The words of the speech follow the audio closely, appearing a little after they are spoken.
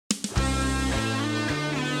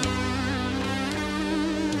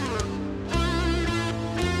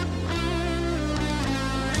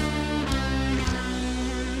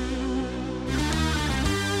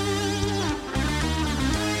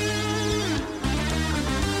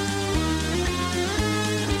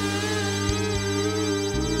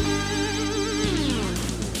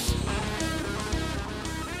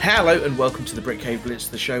Hello and welcome to the Brick Cave Blitz,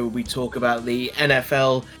 the show where we talk about the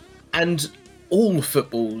NFL and all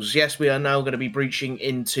footballs. Yes, we are now going to be breaching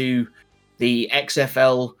into the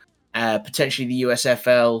XFL, potentially the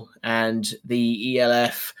USFL and the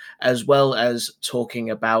ELF, as well as talking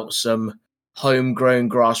about some homegrown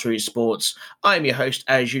grassroots sports. I'm your host,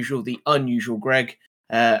 as usual, the unusual Greg,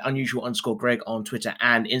 unusual_Greg on Twitter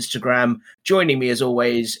and Instagram. Joining me, as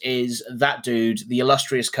always, is that dude, the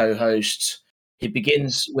illustrious co-host. It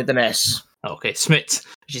begins with an S. Okay, Smith,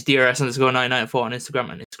 which is DRS_994 on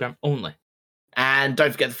Instagram and Instagram only. And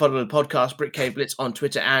don't forget to follow the podcast, Brick Cave Blitz, on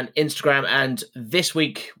Twitter and Instagram. And this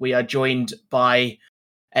week we are joined by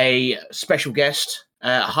a special guest.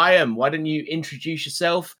 Hyam, why don't you introduce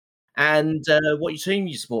yourself and what team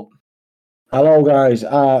you support? Hello, guys.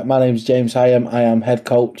 My name's James Hyam. I am head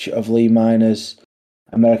coach of Lee Miners'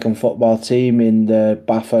 American football team in the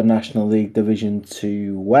BAFA National League Division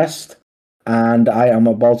 2 West. And I am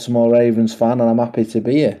a Baltimore Ravens fan, and I'm happy to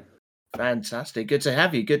be here. Fantastic. Good to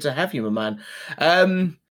have you, my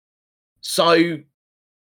man. So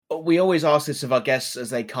we always ask this of our guests as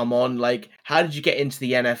they come on, like, how did you get into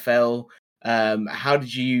the NFL? How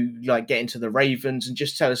did you get into the Ravens? And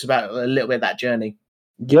just tell us about a little bit of that journey.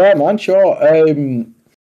 Yeah, man, sure.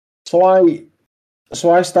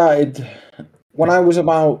 So I started when I was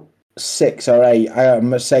about 6 or 8. I had a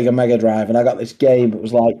Sega Mega Drive, and I got this game. It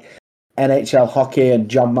was like NHL hockey and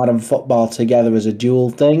John Madden football together as a dual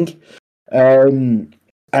thing. And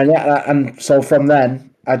so from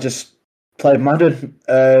then I just played Madden.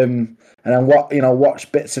 And then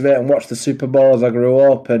watched bits of it and watched the Super Bowl as I grew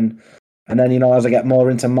up, and then as I get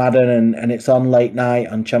more into Madden and it's on late night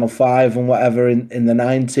on Channel 5 and whatever in the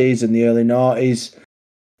 90s and the early 90s.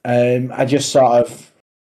 I just sort of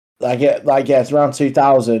it's around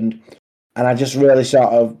 2000, and I just really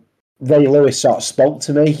sort of Ray Lewis sort of spoke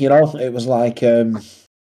to me. It was like yeah,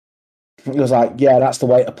 that's the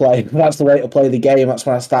way to play. That's the way to play the game. That's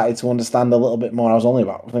when I started to understand a little bit more. I think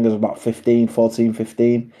it was about 14,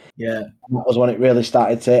 15. Yeah. And that was when it really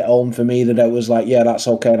started to hit home for me that it was like, yeah, that's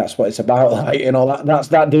okay. That's what it's about. Like, that's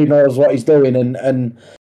that dude knows what he's doing. And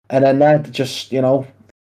then I just,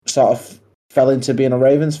 sort of fell into being a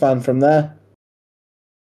Ravens fan from there.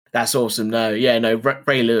 That's awesome.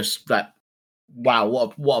 Ray Lewis, wow,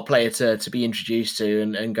 what a player to be introduced to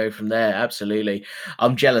and go from there. Absolutely.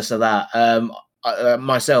 I'm jealous of that.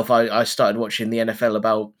 Myself, I started watching the NFL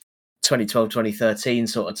about 2012, 2013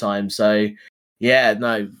 sort of time. So, yeah,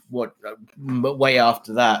 no, way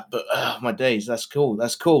after that. But my days, that's cool.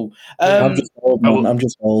 That's cool. I'm just old, man. I'm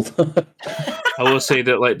just old. I will say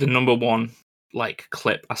that the number one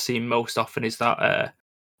clip I see most often is that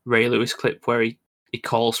Ray Lewis clip where he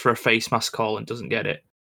calls for a face mask call and doesn't get it.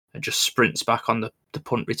 And just sprints back on the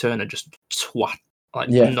punt return and just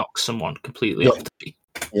knocks someone completely off the feet.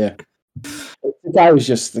 Yeah,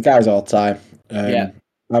 the guy's all time.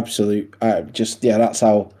 Absolute. That's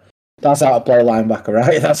how to play linebacker,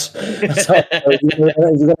 right? That's how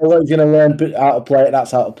you're gonna learn how to play it.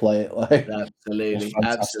 That's how to play it.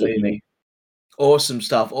 Absolutely. Awesome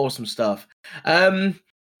stuff. So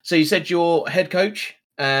you said you're head coach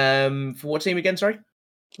for what team again? Sorry,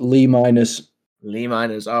 Lee Miners. Lee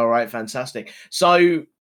Miners. All right, fantastic. So,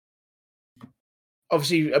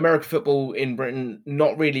 obviously, American football in Britain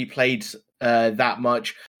not really played that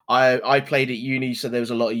much. I played at uni, so there was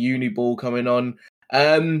a lot of uni ball coming on.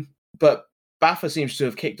 But BAFA seems to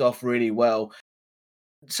have kicked off really well.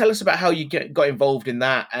 Tell us about how you got involved in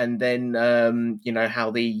that, and then how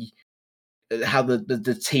the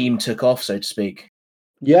team took off, so to speak.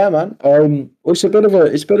 Yeah, man. It's a bit of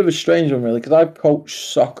a strange one, really, because I've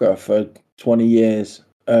coached soccer for 20 years,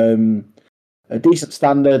 a decent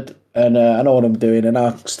standard, and I know what I'm doing, and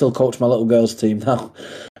I still coach my little girls team now.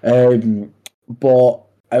 But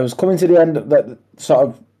I was coming to the end of that sort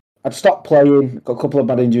of, I'd stopped playing, got a couple of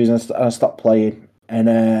bad injuries, and I stopped playing, and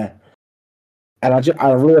I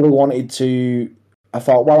really wanted to. I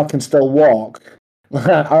thought, well, I can still walk.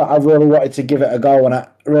 I really wanted to give it a go, and I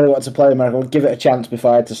really wanted to play America. Give it a chance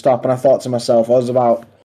before I had to stop. And I thought to myself, I was about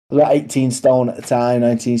 18 stone at the time,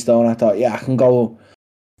 19 stone. I thought, yeah, I can go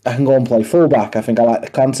and play fullback. I think I like the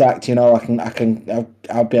contact. I'll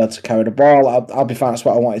be able to carry the ball. I'll be fine. That's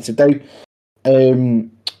what I wanted to do.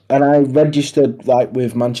 And I registered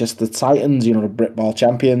with Manchester Titans, the Britball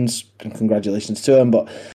champions, and congratulations to them. But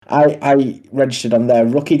I registered on their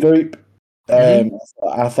rookie group. I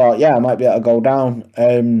thought, yeah, I might be able to go down.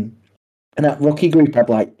 And that rookie group had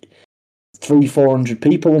 300-400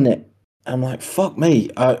 people in it. I'm like, fuck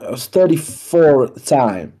me. I was 34 at the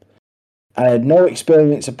time. I had no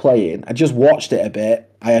experience of playing. I just watched it a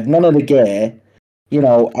bit. I had none of the gear.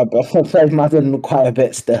 I played Madden quite a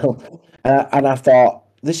bit still, and I thought,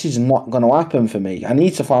 this is not going to happen for me. I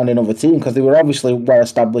need to find another team because they were obviously well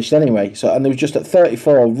established anyway. So, and they was just at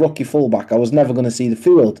 34, rookie fullback. I was never going to see the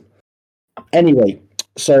field. Anyway,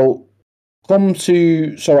 so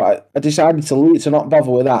I decided to not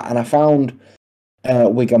bother with that, and I found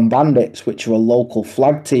Wigan Bandits, which are a local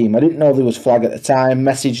flag team. I didn't know there was flag at the time.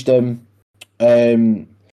 Messaged them, and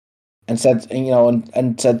said,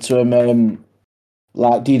 and said to them,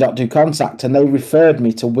 like, do you not do contact? And they referred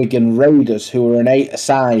me to Wigan Raiders, who were an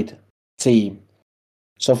 8-a-side team.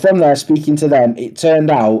 So from there, speaking to them, it turned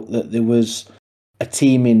out that there was a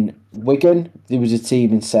team in Wigan, there was a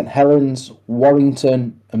team in St Helens,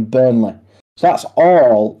 Warrington, and Burnley. So that's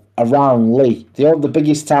all around Leigh. The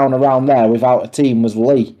biggest town around there without a team was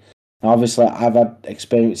Leigh. Now, obviously, I've had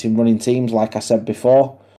experience in running teams, like I said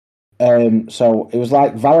before. So it was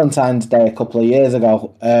like Valentine's Day a couple of years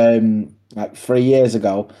ago, like 3 years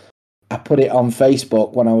ago. I put it on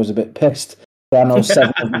Facebook when I was a bit pissed. I know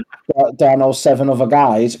seven other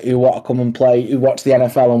guys who want to come and play, who watch the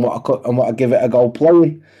NFL and want to give it a go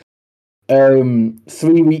playing.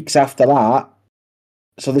 3 weeks after that,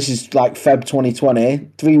 so this is like Feb 2020.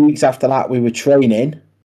 3 weeks after that, we were training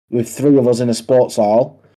with 3 of us in a sports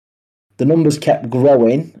hall. The numbers kept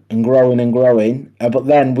growing and growing and growing, but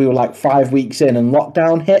then we were like 5 weeks in and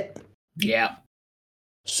lockdown hit. Yeah.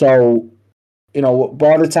 So,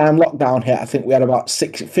 by the time lockdown hit, I think we had about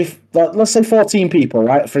let's say 14 people,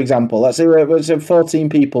 right? For example, let's say 14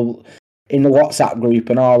 people in the WhatsApp group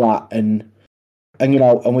and all that, and we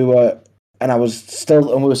were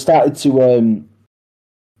started to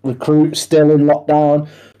recruit still in lockdown.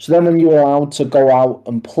 So then when you were allowed to go out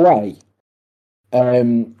and play,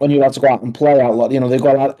 they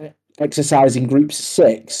go out exercise in groups of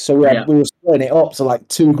 6. So we were splitting it up to like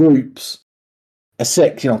 2 groups of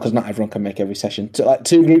 6, because not everyone can make every session. To like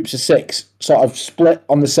 2 groups of 6, sort of split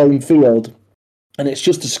on the same field, and it's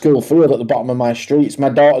just a school field at the bottom of my street. It's my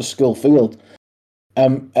daughter's school field. We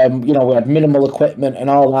had minimal equipment and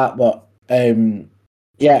all that, but and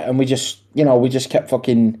we just kept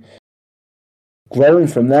fucking growing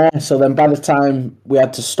from there. So then by the time we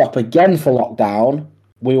had to stop again for lockdown,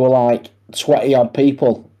 we were like 20 odd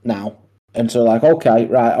people now. And so like, okay,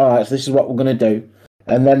 right, all right, so this is what we're going to do.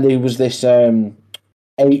 And then there was this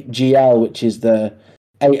 8GL, which is the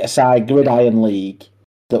 8-a-side gridiron league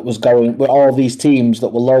that was going with all these teams that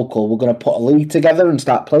were local. We're going to put a league together and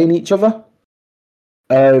start playing each other.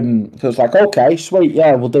 So it's like, okay, sweet,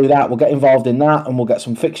 yeah, we'll do that. We'll get involved in that and we'll get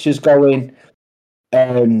some fixtures going.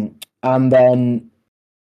 And then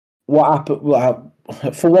what happened? Well,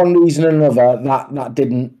 for one reason or another, that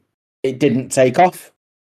didn't take off.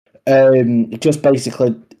 Just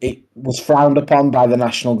basically, it was frowned upon by the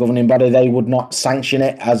national governing body. They would not sanction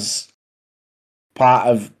it as part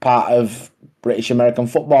of British American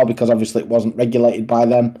football because obviously it wasn't regulated by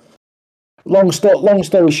them. Long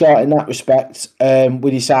story short, in that respect, we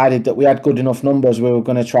decided that we had good enough numbers. We were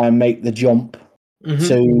going to try and make the jump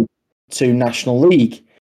to National League.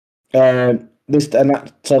 That's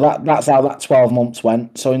how that 12 months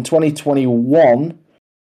went. So in 2021,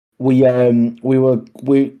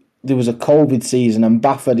 there was a COVID season, and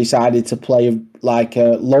BAFA decided to play like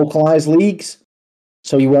localized leagues.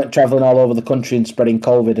 So you weren't traveling all over the country and spreading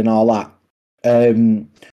COVID and all that.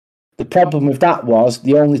 The problem with that was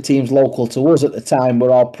the only teams local to us at the time were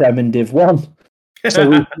all Prem and Div 1.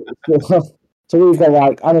 So we've got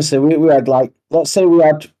like, honestly, we had like, let's say we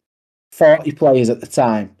had 40 players at the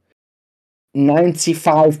time.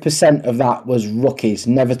 95% of that was rookies,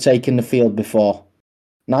 never taken the field before.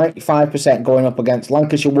 95% going up against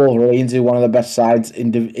Lancashire Wolverines, who are one of the best sides in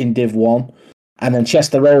Div 1. And then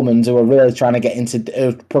Chester Romans, who are really trying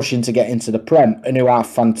to pushing to get into the Prem, and who are a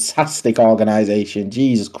fantastic organisation.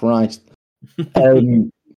 Jesus Christ.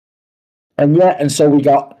 And so we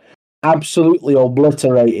got absolutely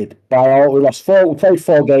obliterated by all. We played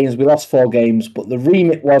 4 games, we lost 4 games, but the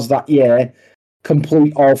remit was that year,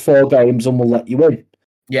 complete all 4 games and we'll let you in.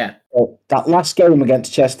 Yeah. So that last game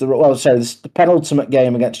against the penultimate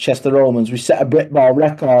game against Chester Romans, we set a Britball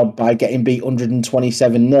record by getting beat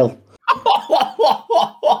 127-0.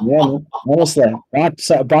 Yeah, honestly, I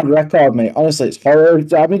set a bad record, mate. Honestly, it's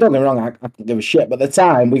horrible. I mean, don't get me wrong, I can't give a shit. But at the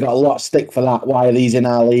time, we got a lot of stick for that. Why are these in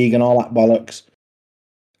our league and all that bollocks?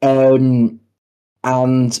 It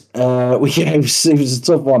was a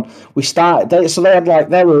tough one. We started.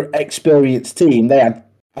 They were an experienced team. They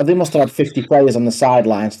must have had 50 players on the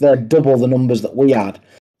sidelines. They had double the numbers that we had.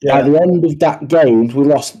 Yeah. By the end of that game, we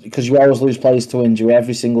lost because you always lose players to injury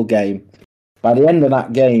every single game. By the end of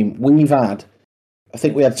that game, we've had I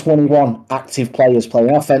think we had 21 active players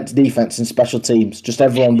playing offense, defense, and special teams. Just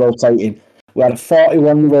everyone rotating. We had a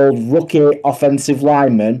 41-year-old rookie offensive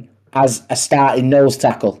lineman as a starting nose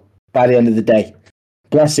tackle by the end of the day.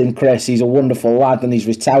 Bless him, Chris. He's a wonderful lad, and he's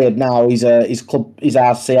retired now. He's our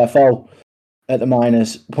CFO at the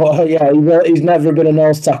Miners. But yeah, he's never been a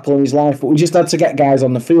nose tackle in his life. But we just had to get guys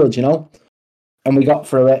on the field, you know. And we got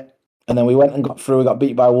through it, and then we went and got through. We got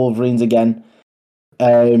beat by Wolverines again,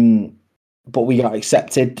 but we got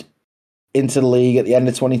accepted into the league at the end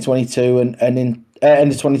of 2022 and in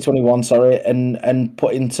end of 2021. Sorry, and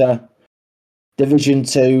put into Division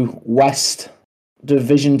 2 West,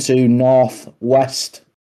 Division 2 North West,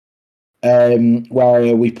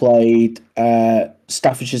 where we played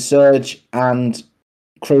Staffordshire Surge and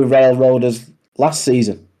Crewe Railroaders last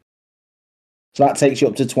season. So that takes you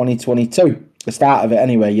up to 2022, the start of it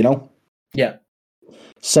anyway, you know? Yeah.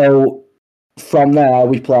 So from there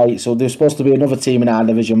we play, so there's supposed to be another team in our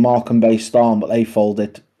division, Morecambe-based Storm, but they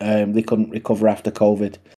folded. They couldn't recover after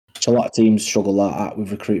COVID. So a lot of teams struggle like that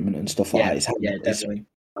with recruitment and stuff like that. Yeah, definitely.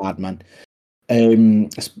 It's hard, man.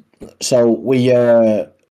 So we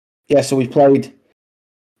played.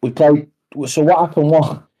 So what happened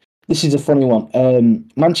was, this is a funny one.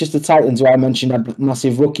 Manchester Titans, who I mentioned, had a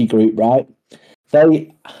massive rookie group, right?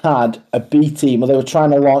 They had a B team, or they were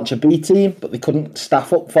trying to launch a B team, but they couldn't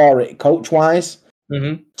staff up for it coach-wise.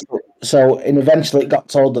 Mm-hmm. So and eventually it got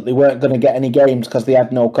told that they weren't going to get any games because they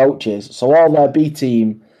had no coaches. So all their B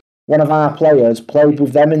team, one of our players played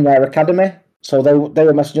with them in their academy. So they were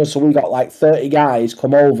messaging us, so we got like 30 guys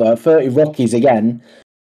come over, 30 rookies again,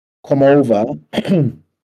 come over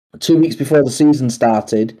 2 weeks before the season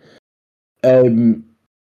started, and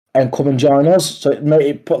come and join us. So it made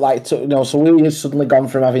it put like, so we had suddenly gone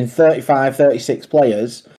from having 35, 36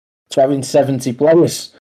 players to having 70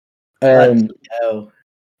 players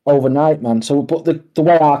overnight, man. So, but the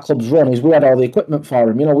way our clubs run is we had all the equipment for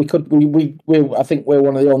them. You know, we I think we're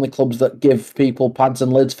one of the only clubs that give people pads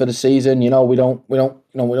and lids for the season. You know, we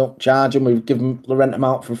don't charge them. We rent them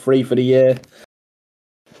out for free for the year.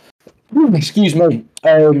 Excuse me.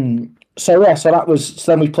 So that was.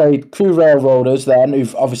 So then we played Crewe Railroaders then,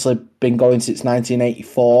 who've obviously been going since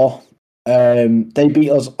 1984. They beat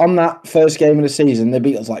us on that first game of the season. They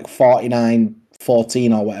beat us like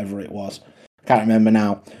 49-14 or whatever it was. I can't remember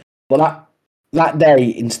now. But that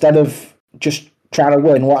day, instead of just trying to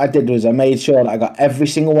win, what I did was I made sure that I got every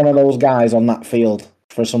single one of those guys on that field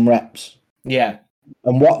for some reps. Yeah.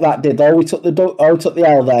 And what that did, we took the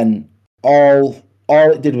L then, all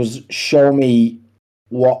it did was show me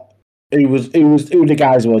who the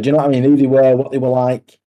guys were. Do you know what I mean? Who they were, what they were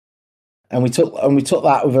like. And we took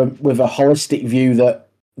that with a holistic view that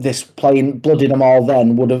this playing blooding them all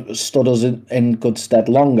then would have stood us in good stead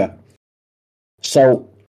longer. So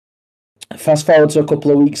fast forward to a couple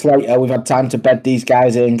of weeks later, we've had time to bed these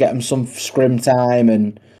guys in, get them some scrim time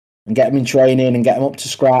and get them in training and get them up to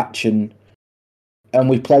scratch. And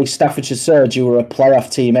we play Staffordshire Surge, who are a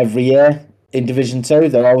playoff team every year in Division 2.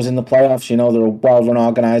 They're always in the playoffs. You know, they're a well-run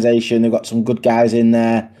organisation. They've got some good guys in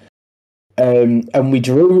there. And we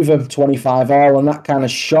drew with them 25-all, and that kind of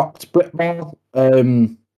shocked Britball.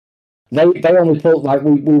 They only pulled, like,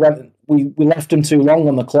 we left them too long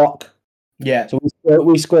on the clock. Yeah. So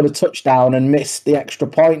we scored a touchdown and missed the extra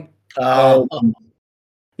point. Oh.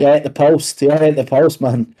 Hit the post. Yeah, hit the post,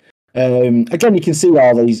 man. Again, you can see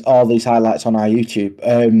all these highlights on our YouTube.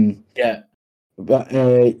 Yeah. But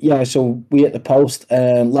so we hit the post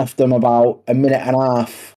and left them about a minute and a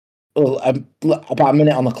half. Well, about a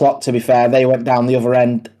minute on the clock, to be fair. They went down the other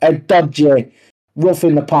end. A dodgy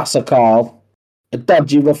roughing the passer call.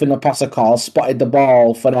 Spotted the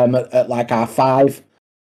ball for them at like our 5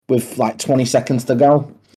 with like 20 seconds to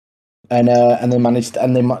go. And they managed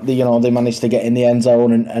to get in the end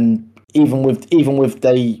zone and even with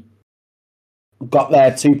they got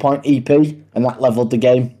their 2-point EP and that leveled the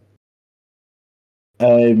game.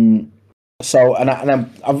 So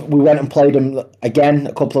we went and played them again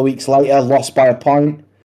a couple of weeks later, lost by a point.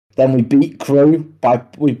 Then we beat Crewe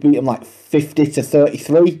we beat them like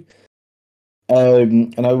 50-33.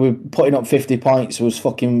 And we were putting up 50 points. It was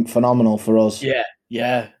fucking phenomenal for us.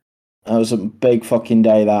 Yeah. It was a big fucking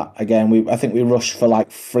day that. Again, I think we rushed for like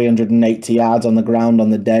 380 yards on the ground on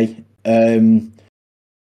the day.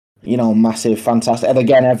 Massive, fantastic. And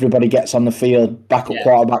again, everybody gets on the field. Backup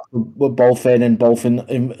quarterback, we're both in and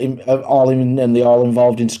all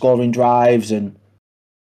involved in scoring drives, and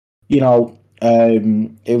it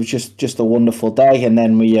was just a wonderful day. And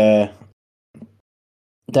then we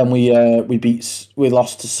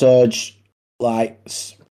lost to Surge, I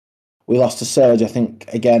think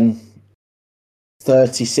again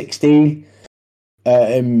 30-16.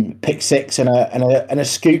 pick six and a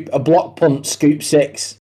scoop, a block punt, scoop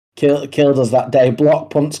six. Killed us that day. Block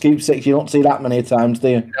punt, scoop six. You don't see that many times, do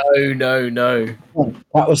you? No.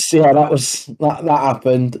 That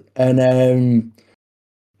happened, and then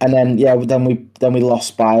we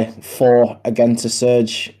lost by 4 again to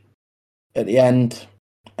Surge at the end.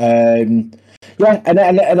 And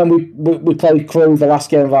then we played Crew the last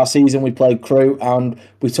game of our season. We played Crew and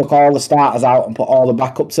we took all the starters out and put all the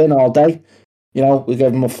backups in all day. You know, we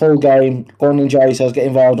gave them a full game, go and enjoy yourselves, get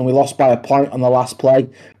involved, and we lost by a point on the last play.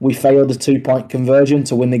 We failed a 2-point conversion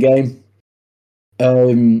to win the game.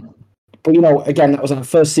 But, you know, again, that was our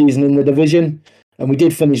first season in the division, and we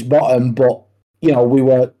did finish bottom, but, you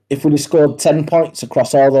know, if we'd have scored 10 points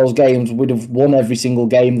across all those games, we'd have won every single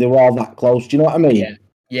game. They were all that close. Do you know what I mean?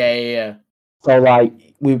 Yeah. So, like,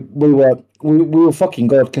 we were fucking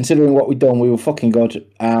good. Considering what we'd done, we were fucking good.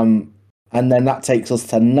 And then that takes us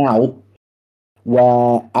to now,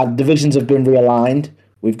 where our divisions have been realigned.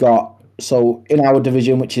 We've got, so in our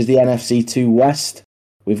division, which is the NFC 2 West,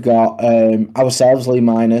 we've got ourselves, Lee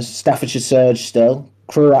Miners, Staffordshire Surge still,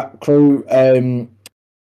 Crew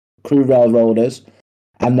Railroaders,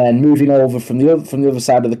 and then moving over from the other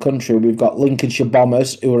side of the country, we've got Lincolnshire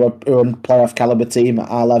Bombers, who are a playoff caliber team at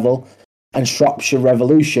our level, and Shropshire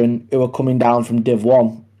Revolution, who are coming down from Div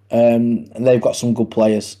 1. And they've got some good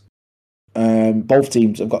players. Both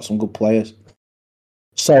teams have got some good players.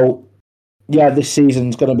 So, yeah, this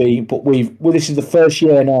season's going to be... But this is the first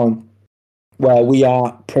year now where we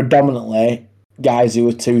are predominantly guys who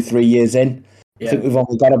are 2-3 years in. Yeah. I think we've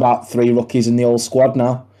only got about 3 rookies in the old squad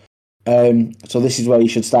now. So this is where you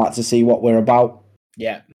should start to see what we're about.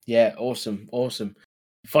 Yeah, awesome.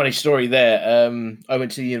 Funny story there. I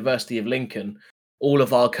went to the University of Lincoln. All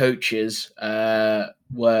of our coaches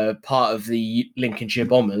were part of the Lincolnshire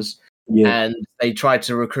Bombers, and they tried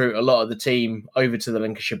to recruit a lot of the team over to the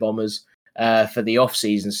Lincolnshire Bombers for the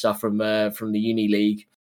off-season stuff from the Uni League.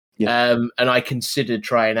 Yeah. And I considered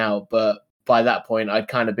trying out, but by that point I'd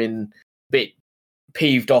kind of been a bit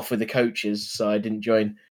peeved off with the coaches, so I didn't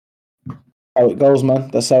join. How it goes,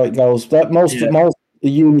 man. That's how it goes. Most the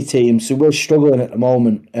uni teams, so we're struggling at the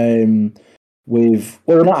moment. We're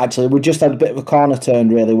not actually. We just had a bit of a corner turn,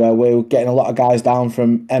 really, where we're getting a lot of guys down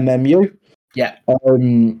from MMU. Yeah.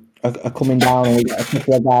 Are coming down, and we got a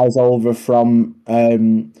couple of guys over from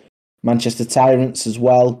Manchester Tyrants as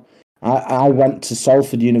well. I went to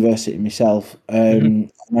Salford University myself,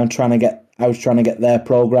 and I was trying to get their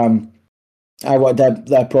program. I wanted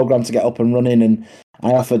their program to get up and running, and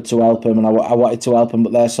I offered to help them, and I wanted to help them,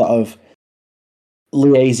 but they're sort of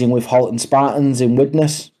liaising with Halton Spartans in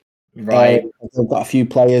Widnes. Right. They've got a few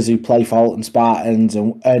players who play for Halton Spartans,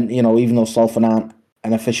 and you know, even though Salford aren't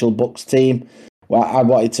an official Bucks team, well, I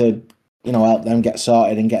wanted to, you know, help them get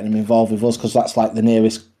sorted and get them involved with us, because that's like the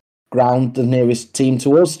nearest ground, the nearest team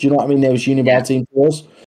to us. Do you know what I mean? Nearest Uniball team to us.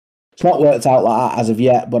 It's not worked out like that as of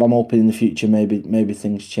yet, but I'm hoping in the future maybe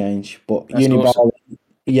things change. But that's Uniball, awesome.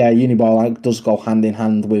 Uniball does go hand in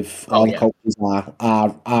hand with all the coaches are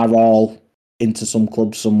all into some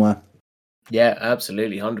club somewhere. Yeah,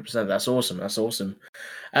 absolutely, 100%. That's awesome.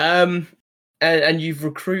 And you've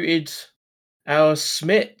recruited our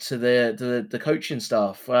Smith to the coaching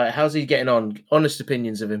staff. How's he getting on? Honest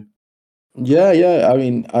opinions of him. Yeah. I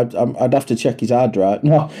mean, I'd have to check his hard drive.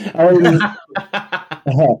 No,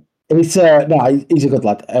 he's a good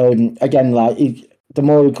lad. Again, like the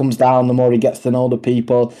more he comes down, the more he gets to know the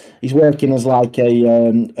people. He's working as like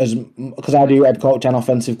because I do head coach and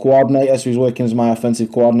offensive coordinator, so he's working as my offensive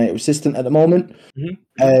coordinator assistant at the moment.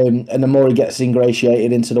 And the more he gets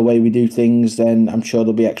ingratiated into the way we do things, then I'm sure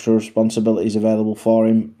there'll be extra responsibilities available for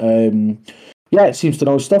him. It seems to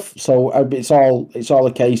know stuff. So it's all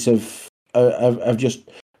a case of just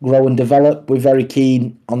grow and develop. We're very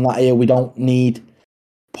keen on that here. We don't need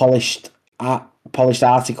polished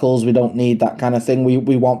articles. We don't need that kind of thing. We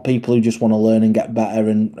want people who just want to learn and get better,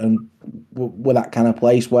 and we're that kind of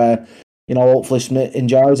place where, you know, hopefully Smith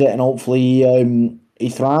enjoys it, and hopefully he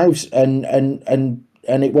thrives, and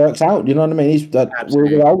it works out. You know what I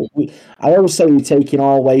mean? I always say we're taking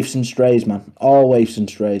all waifs and strays, man. All waifs and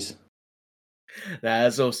strays.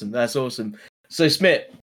 That's awesome. So Smith,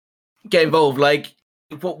 get involved. Like,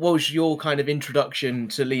 what was your kind of introduction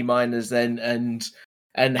to Lee Miners then,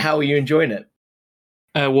 and how are you enjoying it?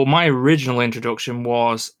 Well, my original introduction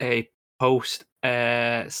was a post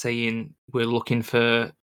saying we're looking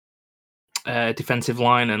for defensive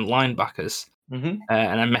line and linebackers. And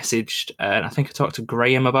I messaged, and I think I talked to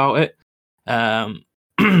Graham about it.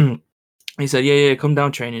 He said, yeah, come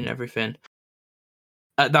down training and everything.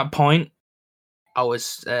 At that point, I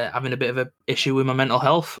was having a bit of an issue with my mental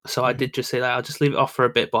health, so I did just say that I'll just leave it off for a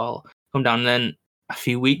bit, but I'll come down. And then a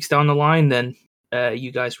few weeks down the line, then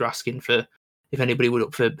you guys were asking for if anybody would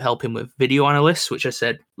up for helping with video analysts, which I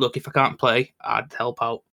said, look, if I can't play, I'd help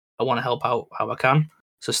out. I want to help out how I can.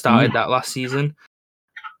 So started that last season.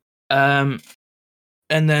 And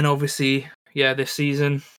then obviously, this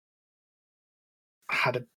season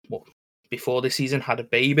before this season had a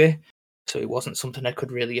baby, so it wasn't something I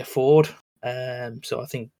could really afford. So I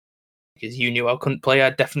think because you knew I couldn't play,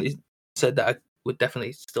 I definitely said that I would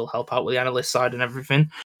definitely still help out with the analyst side and everything.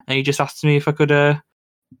 And you just asked me if I could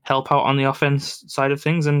help out on the offense side of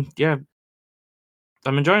things, and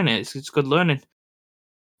I'm enjoying it. It's good learning.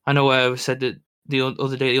 I know I said that the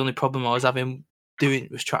other day the only problem I was having doing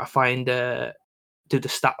was trying to find do the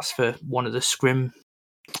stats for one of the scrim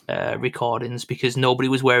recordings because nobody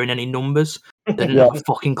was wearing any numbers. They didn't have a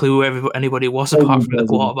fucking clue who anybody was apart from the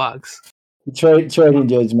quarterbacks. Trading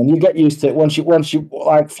jerseys, man. You get used to it once you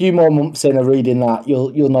like a few more months in of reading that,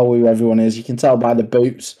 you'll know who everyone is. You can tell by the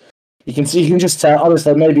boots. You can just tell.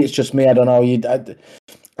 Honestly, maybe it's just me. I don't know.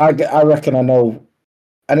 I reckon I know.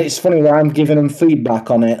 And it's funny when I'm giving them feedback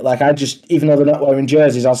on it. Like even though they're not wearing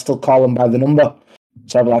jerseys, I'll still call them by the number.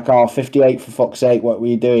 So I'm like, 58 for fuck's sake, what were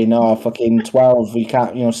you doing? Fucking 12, you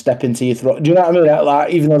can't, step into your throat. Do you know what I mean?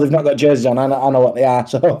 Like, even though they've not got jerseys on, I know what they are.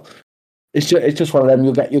 So it's just one of them.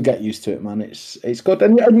 You'll get used to it, man. It's good,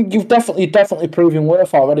 and you've definitely proven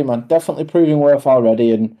worth already, man. Definitely proving worth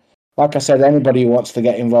already. And like I said, anybody who wants to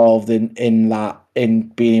get involved in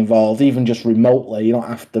being involved, even just remotely, you don't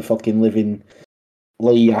have to fucking live in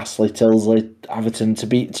Lee, Astley, Tilsley, Atherton to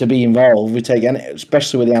be involved. We take any,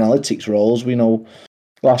 especially with the analytics roles. We know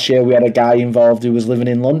last year we had a guy involved who was living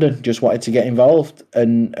in London, just wanted to get involved,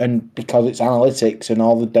 and because it's analytics and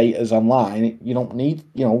all the data's online, you don't need,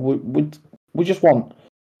 we just want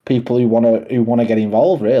people who want to get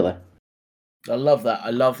involved, really. I love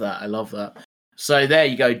that. So there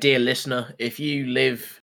you go, dear listener. If you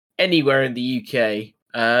live anywhere in the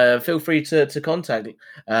UK, feel free to contact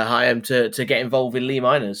Hyam to get involved with Lee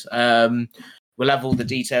Miners. We'll have all the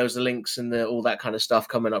details, the links, and all that kind of stuff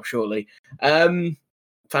coming up shortly.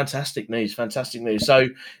 Fantastic news. So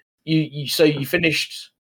you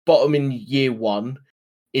finished bottom in year one.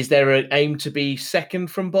 Is there an aim to be second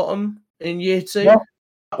from bottom in year two? No.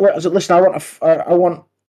 Listen, I want.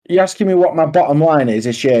 You're asking me what my bottom line is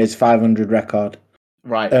this year? Is 500 record.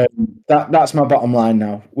 Right. That's my bottom line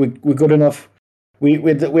now. We're good enough. We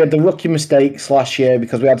had the rookie mistakes last year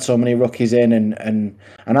because we had so many rookies in, and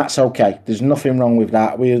that's okay. There's nothing wrong with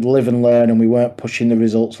that. We live and learn, and we weren't pushing the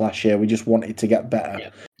results last year. We just wanted to get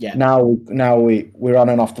better. Yeah. Now we're on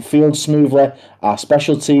and off the field smoothly. Our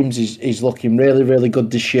special teams is looking really, really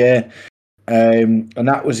good this year, and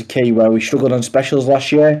that was a key where we struggled on specials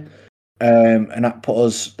last year, and that put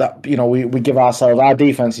us we give ourselves, our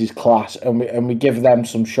defense is class, and we give them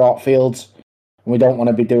some short fields. We don't want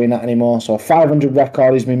to be doing that anymore. So a 500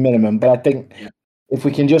 record is my minimum. But I think if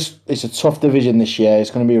we can it's a tough division this year. It's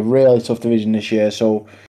going to be a really tough division this year. So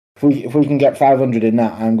if we can get 500 in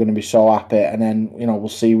that, I'm going to be so happy. And then, we'll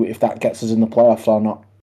see if that gets us in the playoffs or not.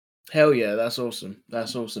 Hell yeah, that's awesome.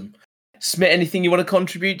 Smith, anything you want to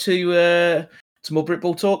contribute to more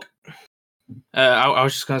Britball talk? I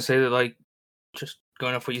was just going to say that, just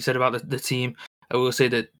going off what you said about the team, I will say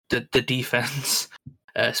that the defense...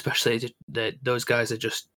 especially those guys are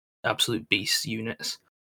just absolute beast units.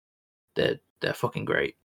 They're fucking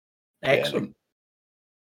great. Excellent.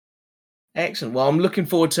 Well, I'm looking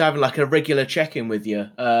forward to having a regular check-in with you,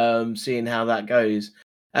 seeing how that goes.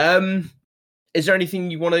 Is there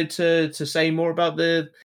anything you wanted to say more about the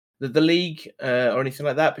league or anything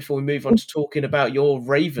like that before we move on to talking about your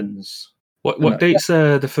Ravens? What dates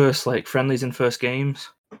are the first friendlies and first games?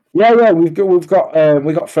 Yeah, we've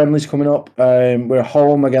got friendlies coming up. We're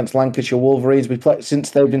home against Lancashire Wolverines. We play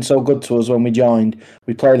since they've been so good to us when we joined.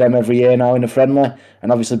 We play them every year now in a friendly,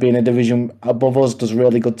 and obviously being a division above us does a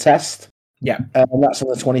really good test. Yeah, and that's on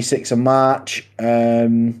the 26th of March.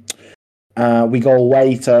 We go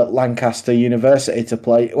away to Lancaster University to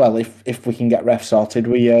play. Well, if we can get ref sorted,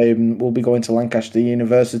 we'll be going to Lancaster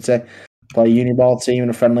University, play a Uniball team in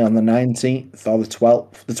a friendly on the 19th or the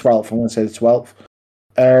 12th. The 12th, I'm going to say the 12th.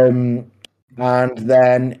 And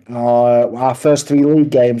then our first 3 league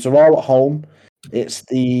games are all at home. It's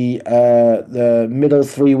the middle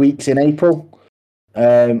 3 weeks in April.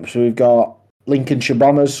 So we've got Lincolnshire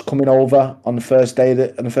Bombers coming over on the first day of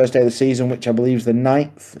the season, which I believe is the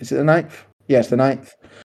 9th. Is it the 9th? Yeah, it's the 9th.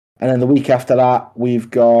 And then the week after that,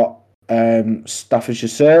 we've got Staffordshire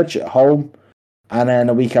Surge at home. And then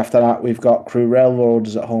a week after that, we've got Crewe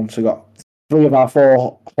Railroaders at home. So we've got 3 of our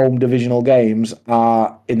 4 home divisional games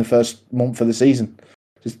are in the first month of the season.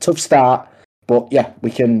 It's a tough start, but yeah,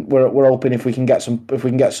 we're hoping if we can get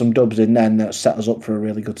some dubs in, then that set us up for a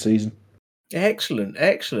really good season. Excellent.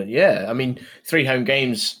 Yeah, I mean, 3 home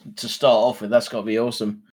games to start off with. That's got to be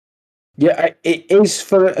awesome. Yeah, it is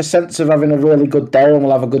for a sense of having a really good day, and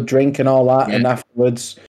we'll have a good drink and all that, and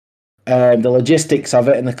afterwards. The logistics of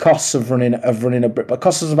it and the costs of running a brick, but it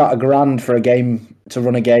costs us about $1,000 for a game to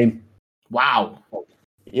run a game. Wow.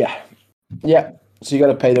 Yeah. So you got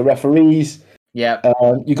to pay the referees. Yeah.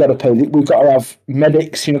 You got to pay. We've got to have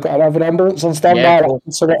medics. Got to have an ambulance on standby. Yeah.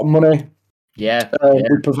 That's a lot of money. Yeah.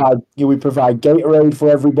 We provide Gatorade for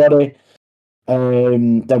everybody.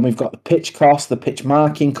 Then we've got the pitch costs, the pitch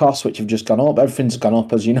marking costs, which have just gone up. Everything's gone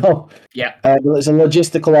up, as you know. Yeah. It's a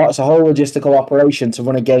whole logistical operation to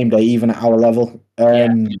run a game day, even at our level.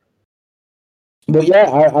 But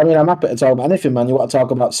yeah, I mean, I'm happy to talk about anything, man. You want to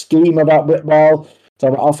talk about scheme, about Britball,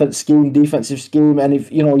 talk about offense scheme, defensive scheme, and if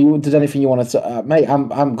there's anything you want to, mate,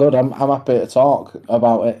 I'm good. I'm happy to talk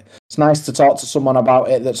about it. It's nice to talk to someone about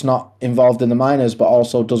it that's not involved in the minors, but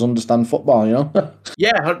also does understand football.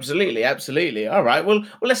 Yeah, absolutely. All right. Well,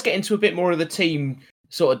 let's get into a bit more of the team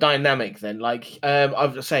sort of dynamic then. Like, I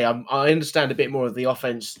understand a bit more of the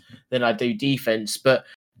offense than I do defense, but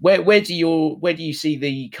where do you see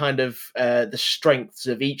the kind of the strengths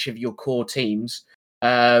of each of your core teams?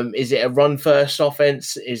 Is it a run first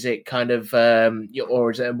offense? Is it kind of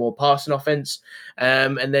or is it a more passing offense?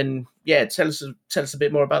 And then tell us a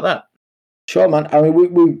bit more about that. Sure, man. I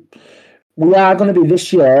mean, we are going to be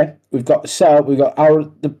this year. We've got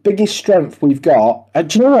the biggest strength we've got.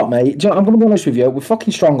 Do you know what, mate? I'm going to be honest with you. We're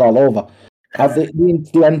fucking strong all over.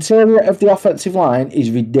 The interior of the offensive line is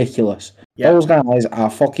ridiculous. Yeah. Those guys are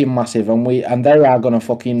fucking massive, and they are going to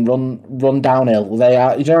fucking run downhill. They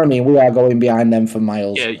are. You know what I mean? We are going behind them for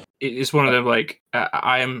miles. Yeah, it's one of them. Like,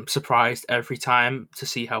 I am surprised every time to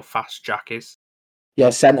see how fast Jack is. Yeah,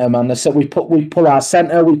 centre, man. So we pull our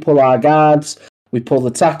centre, we pull our guards, we pull the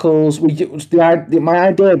tackles. My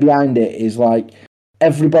idea behind it is like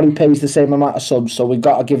everybody pays the same amount of subs, so we've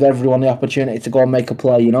got to give everyone the opportunity to go and make a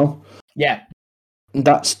play. Yeah.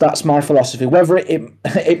 That's my philosophy. Whether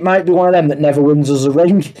it might be one of them that never wins us a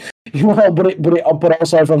ring, but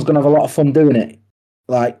also everyone's gonna have a lot of fun doing it.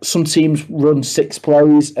 Like, some teams run 6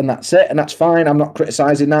 plays and that's it, and that's fine. I'm not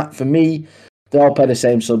criticising that. For me, they all pay the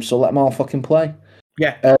same subs, so let them all fucking play.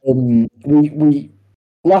 Yeah. We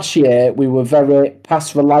last year we were very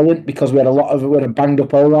pass reliant because we had a banged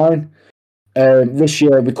up O-line. This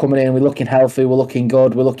year we're coming in, we're looking healthy, we're looking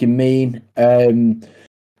good, we're looking mean.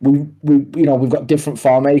 We've got different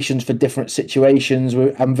formations for different situations.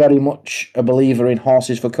 I'm very much a believer in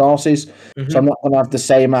horses for courses. Mm-hmm. So I'm not going to have the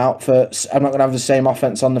same I'm not going to have the same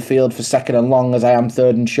offense on the field for second and long as I am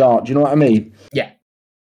third and short. Do you know what I mean? Yeah.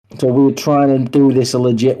 So we're trying to do this a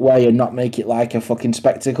legit way and not make it like a fucking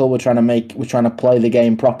spectacle. We're trying to play the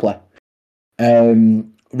game properly.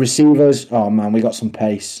 Receivers, oh man, we got some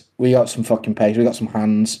pace. We got some fucking pace. We got some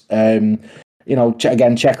hands. Again,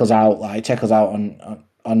 check us out. Like, check us out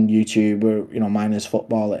on YouTube. We're minus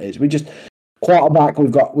football. It is. We just quarterback.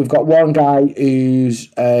 We've got one guy who's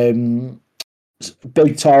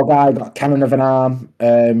big, tall guy, got a cannon of an arm.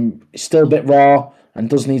 Still a bit raw and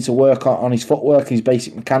does need to work on his footwork, his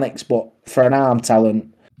basic mechanics, but for an arm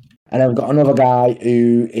talent. And then we've got another guy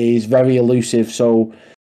who is very elusive. So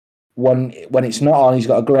when it's not on, he's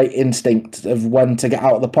got a great instinct of when to get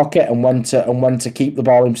out of the pocket and when to keep the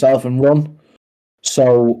ball himself and run.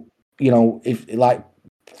 So if like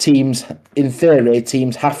teams, in theory,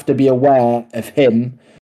 teams have to be aware of him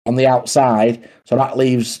on the outside. So that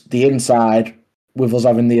leaves the inside with us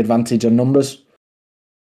having the advantage on numbers.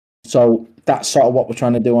 So that's sort of what we're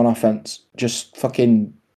trying to do on offense. Just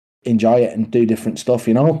fucking enjoy it and do different stuff,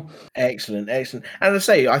 Excellent. And I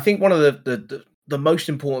say, I think one of the most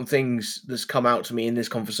important things that's come out to me in this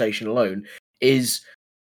conversation alone is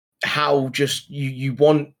how just you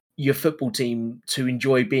want your football team to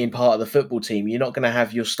enjoy being part of the football team. You're not going to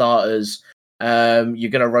have your starters. You're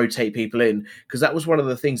going to rotate people in, because that was one of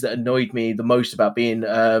the things that annoyed me the most about being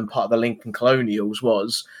part of the Lincoln Colonials,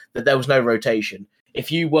 was that there was no rotation. If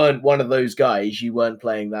you weren't one of those guys, you weren't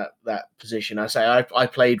playing that position. I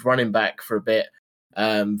played running back for a bit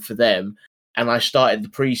for them, and I started the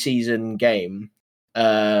preseason game,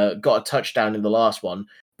 got a touchdown in the last one,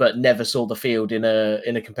 but never saw the field in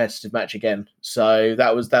a competitive match again. So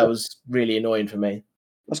that was really annoying for me.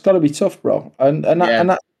 That's got to be tough, bro. And that's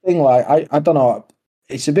the thing. Like, I don't know.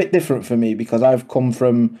 It's a bit different for me because I've come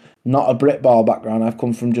from not a Britball background. I've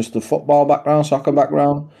come from just a football background, soccer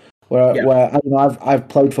background. where I've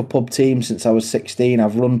played for pub teams since I was 16.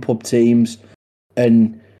 I've run pub teams,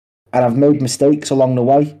 and I've made mistakes along the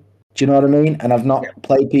way. Do you know what I mean? And I've not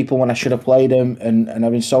played people when I should have played them, and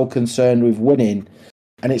I've been so concerned with winning.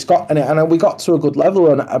 And we got to a good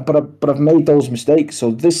level, but I've made those mistakes.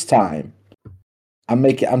 So this time,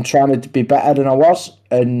 I'm trying to be better than I was,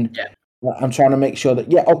 and I'm trying to make sure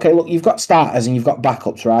that okay, look, you've got starters and you've got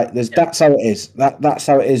backups, right? That's how it is. That's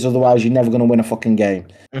how it is. Otherwise, you're never going to win a fucking game.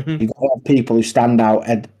 You've got to have people who stand out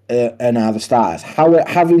and are the starters.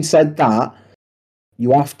 Having said that,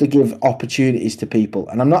 you have to give opportunities to people,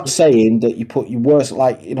 and I'm not saying that you put your worst,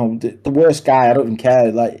 the worst guy. I don't even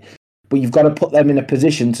care, but you've got to put them in a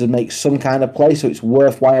position to make some kind of play so it's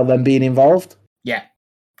worthwhile them being involved. Yeah.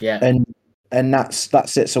 And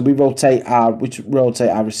that's it. So we rotate our receiver. We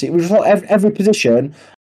rotate every position.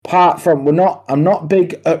 Apart from I'm not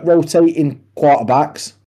big at rotating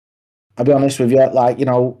quarterbacks. I'll be honest with you.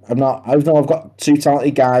 I'm not. Even though I've got two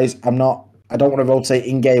talented guys, I don't want to rotate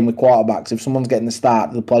in game with quarterbacks. If someone's getting the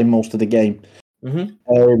start, they'll play most of the game. On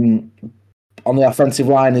the offensive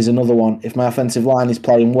line is another one. If my offensive line is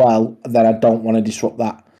playing well, then I don't want to disrupt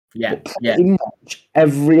that. But pretty much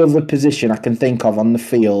every other position I can think of on the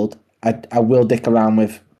field, I will dick around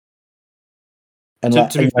with. And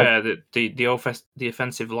to be fair, the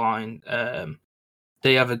offensive line,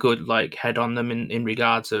 they have a good head on them in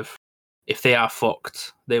regards of if they are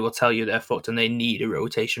fucked, they will tell you they're fucked and they need a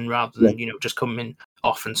rotation rather than just coming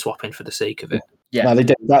off and swapping for the sake of it. Yeah, no, they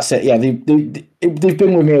do. That's it. Yeah, they've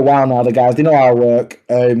been with me a while now. The guys, they know how I work.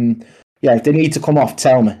 If they need to come off,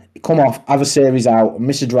 tell me. Come off, have a series out,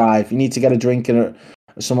 miss a drive. You need to get a drink or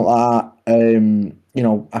something like that.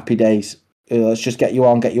 Happy days. Let's just get you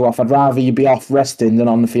on, get you off. I'd rather you be off resting than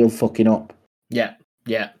on the field fucking up. Yeah.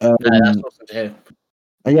 That's awesome to hear.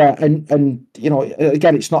 Yeah, and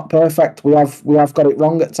again, it's not perfect. We have got it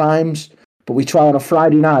wrong at times, but we try on a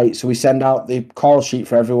Friday night, so we send out the call sheet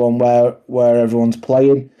for everyone where everyone's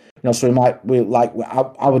playing. So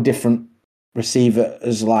our different receiver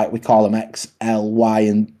as we call them X, L, Y,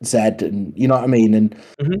 and Z, and you know what I mean. And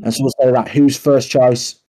so we'll say who's first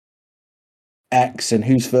choice X, and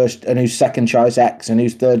who's second choice X, and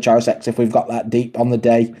who's third choice X if we've got that deep on the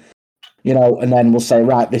day, and then we'll say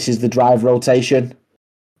this is the drive rotation.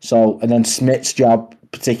 So, and then Smith's job,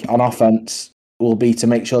 particularly on offense, will be to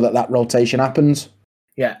make sure that rotation happens.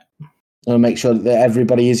 Yeah. And make sure that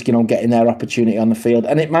everybody is, getting their opportunity on the field.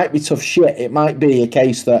 And it might be tough shit. It might be a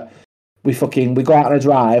case that we go out on a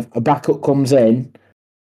drive, a backup comes in,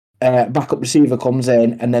 backup receiver comes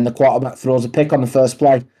in, and then the quarterback throws a pick on the first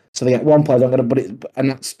play. So they get one play,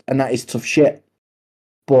 and that is tough shit.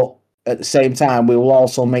 But at the same time, we will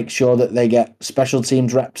also make sure that they get special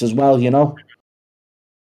teams reps as well,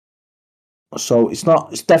 So it's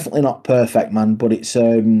definitely not perfect, man. But it's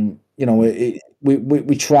we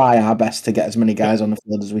try our best to get as many guys on the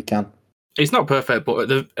field as we can. It's not perfect,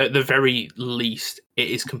 but at the very least, it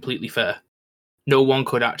is completely fair. No one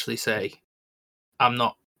could actually say, "I'm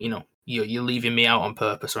not," you're leaving me out on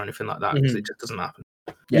purpose or anything like that, because it just doesn't happen.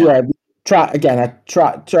 Yeah. Try again. I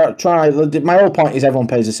try. My whole point is everyone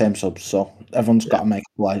pays the same subs, so everyone's got to make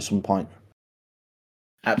a play at some point.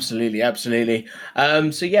 Absolutely. Absolutely.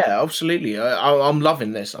 I'm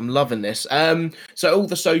loving this. So all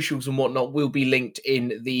the socials and whatnot will be linked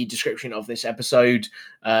in the description of this episode.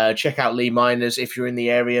 Check out Lee Miners if you're in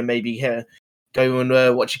the area. Maybe go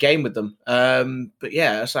and watch a game with them. But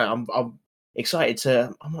yeah, so I'm excited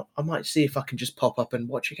to. I might see if I can just pop up and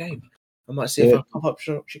watch a game. I might see if I can pop up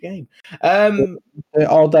and watch a game.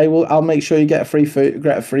 All day. I'll make sure you get a free food,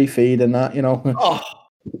 get a free feed, and that.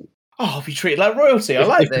 I'll be treated like royalty. I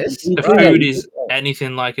like this. The food is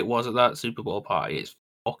anything like it was at that Super Bowl party. It's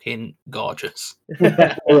fucking gorgeous. We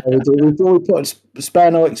put spare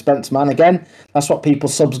no expense, man. Again, that's what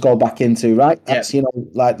people's subs go back into, right? That's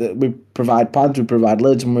we provide pads, we provide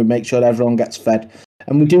lids, and we make sure everyone gets fed.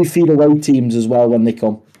 And we do feed away teams as well when they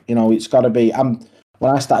come. It's got to be.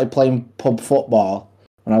 When I started playing pub football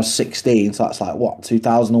when I was 16, so that's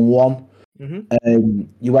 2001. You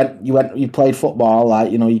played football,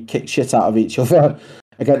 you kicked shit out of each other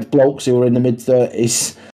against blokes who were in the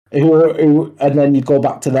mid-30s, and then you'd go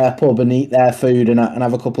back to their pub and eat their food and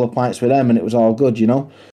have a couple of pints with them, and it was all good, So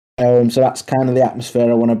that's kind of the atmosphere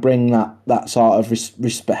I want to bring, that sort of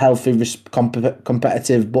healthy,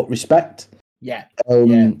 competitive but respect. Yeah.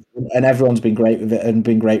 And everyone's been great with it and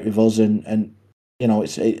been great with us, and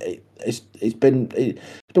it's been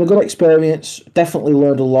a good experience. Definitely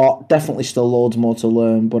learned a lot. Definitely still loads more to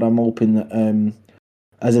learn. But I'm hoping that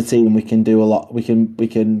as a team we can do a lot. We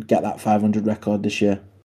can get that 500 record this year.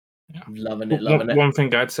 Loving it. One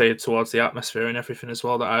thing I'd say towards the atmosphere and everything as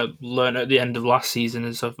well that I learned at the end of last season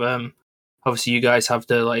is of obviously you guys have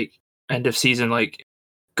the like end of season like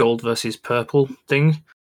gold versus purple thing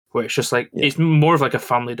where it's just like it's more of like a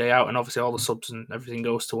family day out, and obviously all the subs and everything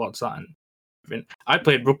goes towards that. And everything. I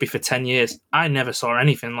played rugby for 10 years. I never saw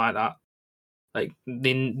anything like that. Like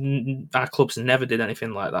our clubs never did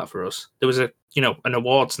anything like that for us. There was an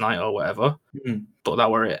awards night or whatever, but that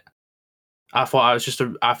were it. I thought it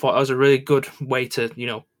was a really good way to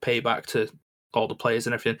pay back to all the players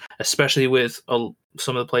and everything, especially with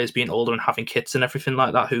some of the players being older and having kids and everything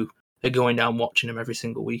like that who are going down watching them every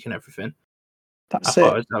single week and everything.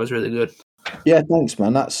 That was really good. Yeah, thanks,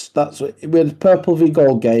 man. That's with Purple v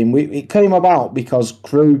Gold game. It came about because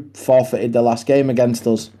Crew forfeited the last game against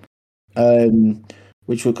us,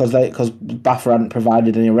 which was because Baffa hadn't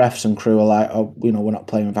provided any refs, and Crew were like, oh, we're not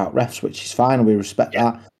playing without refs, which is fine. We respect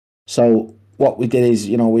that. So what we did is,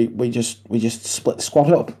 we just split the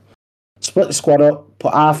squad up.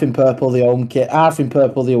 Put half in purple the home kit, half in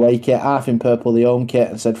purple the away kit, half in purple the home kit,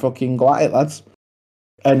 and said, fucking go at it, lads.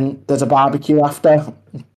 And there's a barbecue after.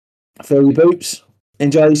 Fill your boots,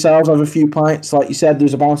 enjoy yourselves, have a few pints. Like you said,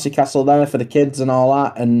 there's a bouncy castle there for the kids and all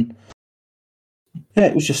that. And yeah,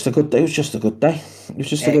 it was just a good day.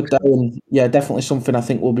 And yeah, definitely something I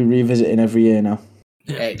think we'll be revisiting every year now.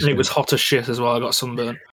 Yeah, and it was hot as shit as well. I got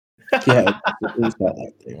sunburn. Yeah, it was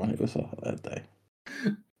that day, man. It was that day.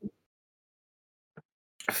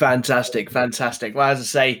 Fantastic. Well, as I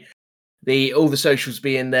say, all the socials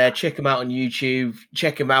be in there. Check them out on YouTube.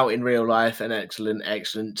 Check them out in real life, and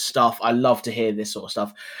excellent stuff. I love to hear this sort of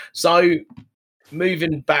stuff. So,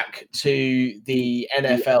 moving back to the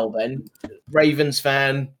NFL, then Ravens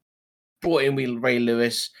fan, brought in Ray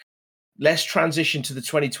Lewis. Let's transition to the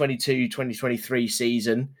 2022-2023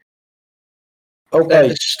 season. Okay,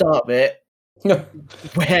 let's start it.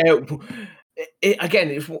 Where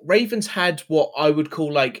Ravens had what I would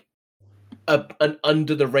call like an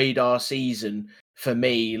under the radar season for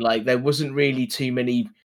me. Like there wasn't really too many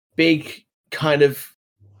big kind of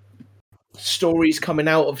stories coming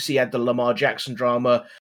out. Obviously, you had the Lamar Jackson drama,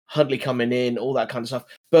 Huntley coming in, all that kind of stuff.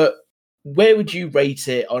 But where would you rate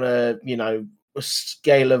it on a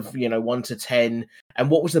scale of 1 to 10? And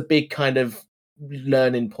what was the big kind of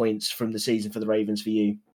learning points from the season for the Ravens for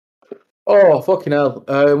you? Oh, fucking hell.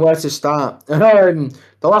 Where to start? The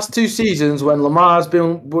last two seasons when Lamar's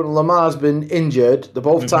been injured, the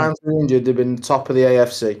both times been injured, they've been top of the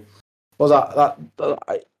AFC.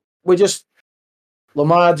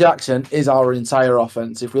 Lamar Jackson is our entire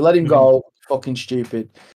offense. If we let him go, fucking stupid.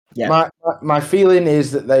 Yeah. My feeling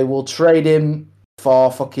is that they will trade him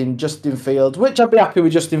for fucking Justin Fields, which I'd be happy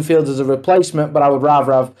with Justin Fields as a replacement, but I would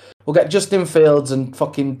rather we'll get Justin Fields and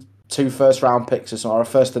fucking 2 first-round picks or something, or a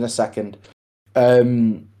first and a second.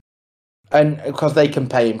 And because they can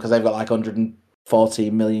pay him because they've got like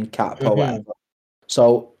 114 million cap or whatever.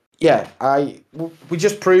 So, yeah, we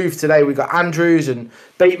just proved today we got Andrews and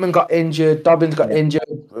Bateman got injured, Dobbins got injured.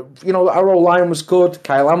 Our old line was good.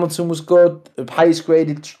 Kyle Hamilton was good. Highest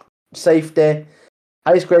graded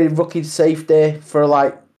rookie safety for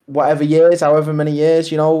like whatever years, however many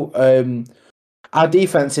years, Our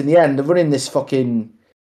defense in the end, they're running this fucking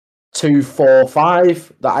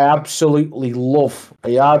 2-4-5 that I absolutely love.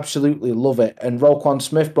 I absolutely love it. And Roquan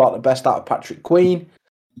Smith brought the best out of Patrick Queen.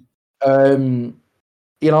 And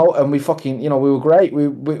we fucking, we were great. We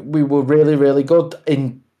were really, really good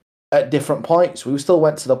at different points. We still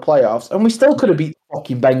went to the playoffs, and we still could have beat the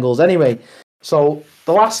fucking Bengals anyway. So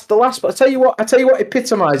the last, but I tell you what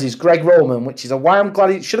epitomizes Greg Roman, which is why I'm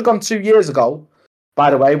glad it should have gone 2 years ago.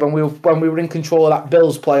 By the way, when we were in control of that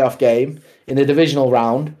Bills playoff game in the divisional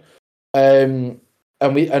round. And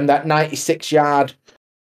that 96-yard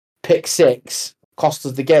pick six cost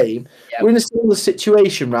us the game. Yep. We're in a similar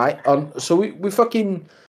situation, right? So we fucking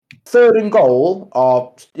third and goal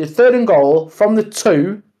from the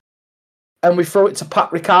 2, and we throw it to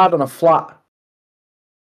Pat Ricard on a flat.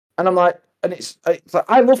 And I'm like, it's like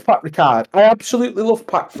I love Pat Ricard. I absolutely love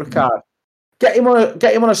Pat Ricard. Get him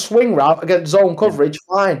on a swing route against zone coverage,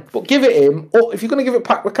 fine. But give it him. If you're going to give it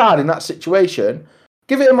Pat Ricard in that situation,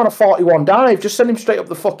 give it him on a 41 dive. Just send him straight up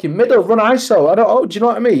the fucking middle. Run ISO. Do you know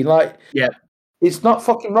what I mean? Like, yeah, it's not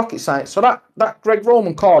fucking rocket science. So that Greg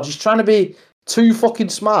Roman call, just trying to be too fucking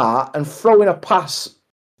smart and throwing a pass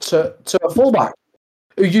to a fullback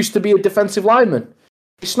who used to be a defensive lineman.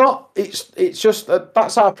 It's not. It's just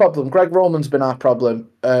that's our problem. Greg Roman's been our problem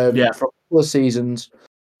for a couple of seasons.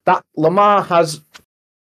 That Lamar has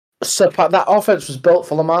that offense was built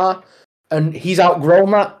for Lamar, and he's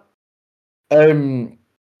outgrown that.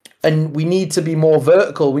 And we need to be more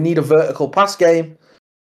vertical. We need a vertical pass game.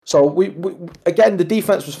 So we again, the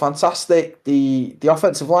defense was fantastic. The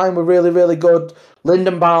offensive line were really, really good.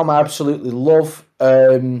 Lindenbaum, I absolutely love.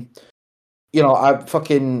 You know,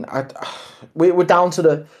 we were down to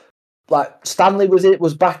the Stanley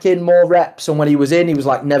was back in more reps, and when he was in, he was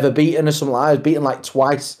like never beaten or something like that. He was beaten like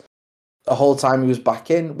twice the whole time he was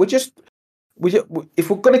back in. If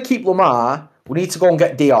we're gonna keep Lamar, we need to go and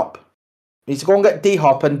get D-Hop. We need to go and get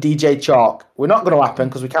D-Hop and DJ Chark. We're not going to happen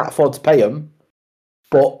because we can't afford to pay him.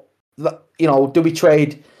 But you know, do we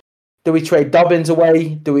trade Dobbins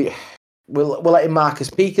away? We'll let him Marcus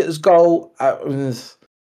Peters go?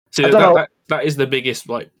 So that is the biggest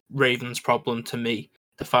Ravens problem to me.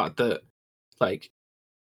 The fact that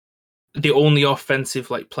the only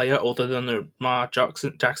offensive player other than Lamar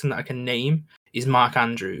Jackson that I can name is Mark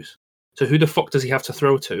Andrews. So who the fuck does he have to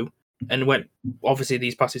throw to? And when obviously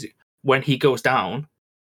these passes, when he goes down,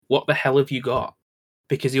 what the hell have you got?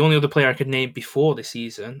 Because the only other player I could name before this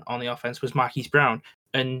season on the offense was Marquise Brown,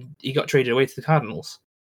 and he got traded away to the Cardinals.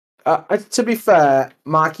 To be fair,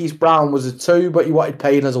 Marquise Brown was a 2, but you wanted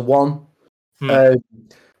Payne as a 1.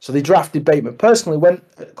 So they drafted Bateman. Personally, when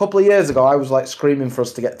a couple of years ago, I was screaming for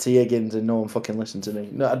us to get T. Higgins, and no one fucking listened to me.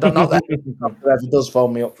 No, I don't know that whoever does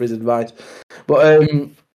phone me up for his advice, but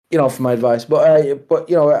for my advice. But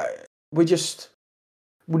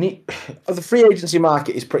we need the free agency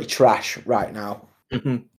market is pretty trash right now.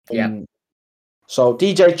 Mm-hmm. Yeah. So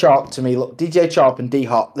DJ Chark to me, look, DJ Chark and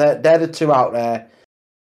D-Hop, they're the two out there.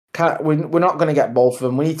 We're not going to get both of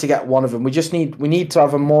them. We need to get one of them. We need to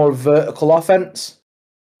have a more vertical offense.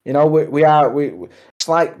 You know, it's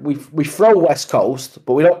like we throw West Coast,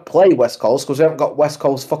 but we don't play West Coast because we haven't got West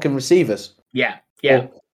Coast fucking receivers. Yeah. Do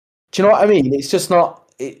you know what I mean? It's just not.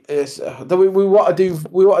 We want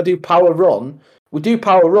to do power run. We do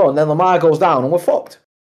power run, then Lamar goes down, and we're fucked.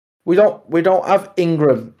 We don't have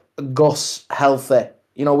Ingram, Gus healthy.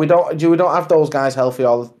 You know, we don't have those guys healthy.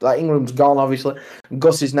 Ingram's gone, obviously.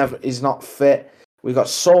 Gus is not fit. We've got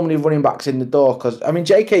so many running backs in the door because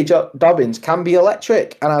J.K. Dobbins can be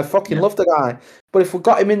electric, and I fucking love the guy. But if we've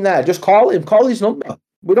got him in there, just call him. Call his number.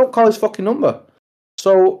 We don't call his fucking number.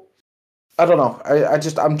 So I don't know.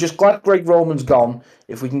 I'm just glad Greg Roman's gone.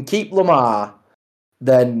 If we can keep Lamar,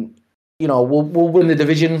 then we'll win the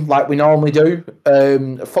division like we normally do.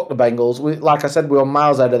 Fuck the Bengals. Like I said, we were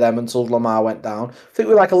miles ahead of them until Lamar went down. I think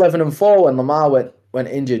we were 11-4 when Lamar went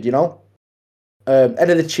injured. Head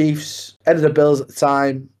of the Chiefs, head of the Bills at the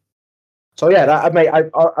time. So yeah,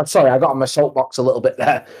 I'm sorry, I got on my soapbox a little bit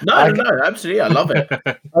there. No, absolutely, I love it.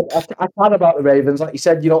 I can about the Ravens, like you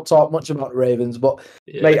said. You don't talk much about the Ravens, but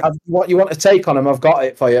mate, what you want to take on them, I've got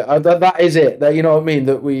it for you. That is it. You know what I mean?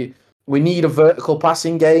 That we need a vertical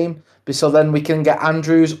passing game, so then we can get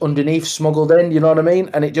Andrews underneath smuggled in. You know what I mean?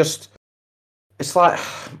 And it's like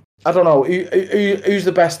I don't know who's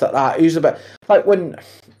the best at that. Who's the best? When.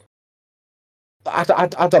 I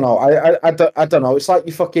don't know. I don't know. It's like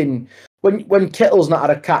you fucking when Kittle's not had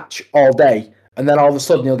a catch all day, and then all of a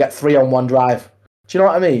sudden he'll get 3 on one drive. Do you know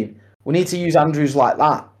what I mean? We need to use Andrews like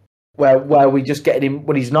that, where we just get him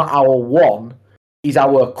when he's not our 1, he's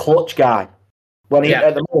our clutch guy.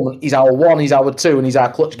 At the moment he's our 1, he's our 2, and he's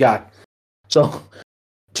our clutch guy. So,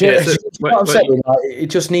 what I'm saying?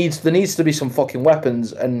 There needs to be some fucking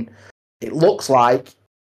weapons, and it looks like.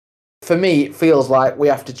 For me, it feels like we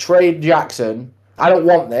have to trade Jackson. I don't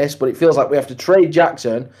want this, but it feels like we have to trade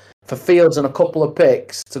Jackson for Fields and a couple of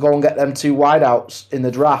picks to go and get them 2 wideouts in the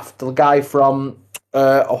draft. The guy from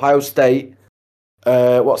Ohio State,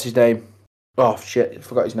 what's his name? Oh, shit, I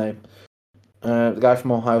forgot his name. The guy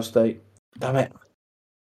from Ohio State. Damn it.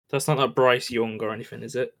 That's not that Bryce Young or anything,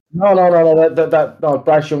 is it? No. No,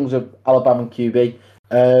 Bryce Young's an Alabama QB.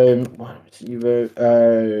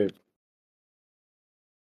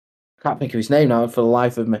 Can't think of his name now for the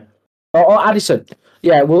life of me. Oh, Addison.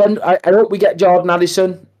 Yeah, well, I hope we get Jordan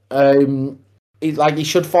Addison. He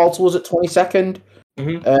should fall to us at 22nd.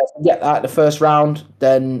 Mm-hmm. Get that in the first round,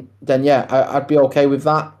 then yeah, I'd be okay with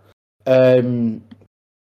that.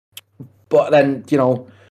 But then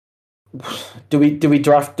do we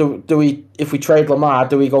draft? Do we if we trade Lamar?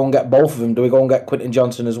 Do we go and get both of them? Do we go and get Quentin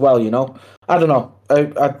Johnson as well? I don't know. I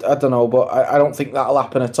don't know, but I don't think that'll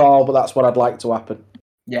happen at all. But that's what I'd like to happen.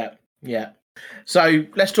 Yeah. So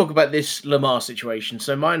let's talk about this Lamar situation.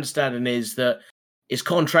 So my understanding is that his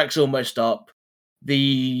contract's almost up.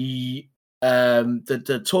 The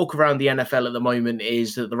talk around the NFL at the moment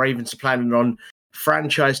is that the Ravens are planning on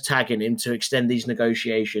franchise tagging him to extend these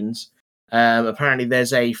negotiations. Apparently,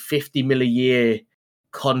 there's a $50 million a year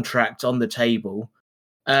contract on the table.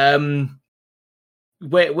 Where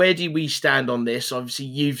do we stand on this? Obviously,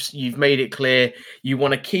 you've made it clear you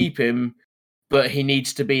want to keep him. but he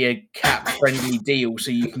needs to be a cap-friendly deal so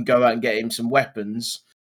you can go out and get him some weapons.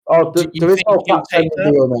 Oh, Do you there is think no he'll cap take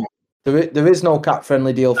friendly that? deal, mate. There is no cap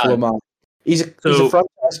friendly deal for No. Lamar. He's a So-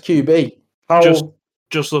 franchise QB. How?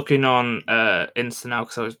 Just looking on Insta now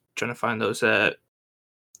because I was trying to find those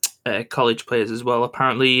college players as well.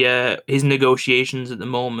 Apparently, his negotiations at the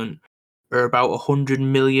moment are about $100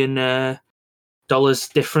 million dollars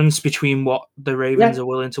difference between what the Ravens are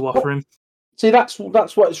willing to offer him. See, that's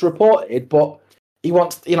what it's reported, but he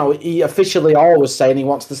wants, he officially always saying he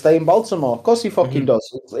wants to stay in Baltimore. Of course he fucking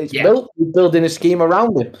does. It's built, we're building a scheme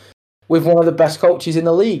around him with one of the best coaches in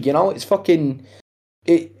the league. It's fucking,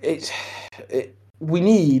 he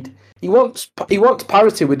wants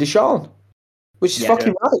parity with Deshaun, which is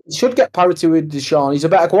fucking right. He should get parity with Deshaun. He's a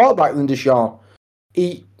better quarterback than Deshaun.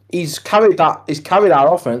 He's carried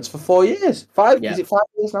our offense for 4 years. Is it 5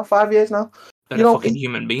 years now? 5 years now? Better fucking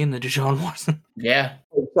human being than Deshaun Watson. Yeah.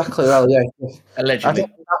 Exactly. Well, yeah. Allegedly. I don't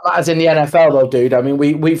think that matters in the NFL, though, dude. I mean,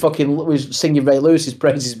 we was singing Ray Lewis's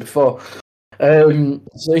praises before. So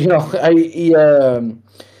So I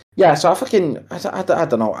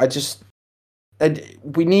don't know.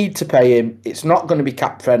 We need to pay him. It's not going to be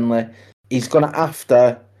cap friendly. They are going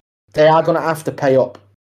to have to pay up.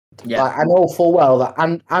 Yeah. I know full well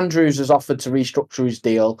that Andrews has offered to restructure his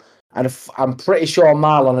deal, and I'm pretty sure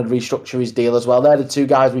Marlon had restructured his deal as well. They're the two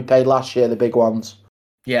guys we paid last year, the big ones.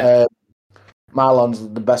 Yeah. Marlon's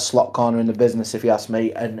the best slot corner in the business, if you ask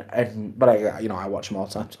me. But I watch him all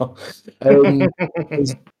the time.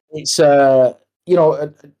 So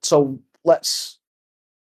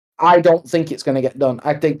I don't think it's going to get done.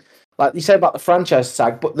 I think, like you said about the franchise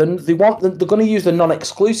tag, but they're going to use the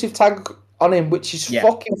non-exclusive tag on him, which is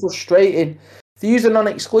fucking frustrating. If they use a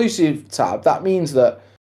non-exclusive tab, that means that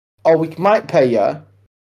we might pay you,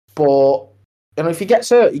 but if he gets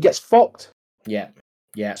hurt, he gets fucked. Yeah.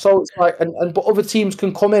 Yeah. So it's like, but other teams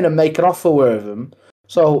can come in and make an offer with him.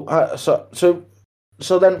 So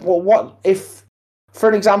then, well, what if, for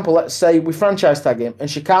an example, let's say we franchise tag him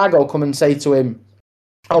and Chicago come and say to him,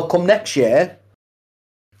 "Oh, come next year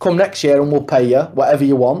and we'll pay you whatever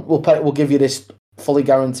you want. We'll give you this fully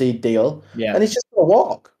guaranteed deal." Yeah. And he's just gonna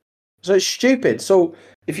walk. So it's stupid. So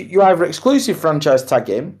if you either exclusive franchise tag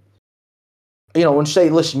him, and say,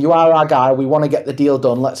 "Listen, you are our guy. We want to get the deal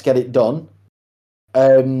done. Let's get it done."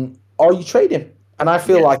 Or you trade him, and I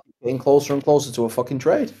feel like it's getting closer and closer to a fucking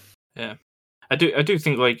trade. Yeah, I do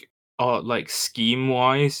think scheme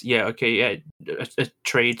wise, a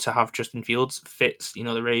trade to have Justin Fields fits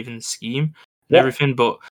the Ravens scheme and everything,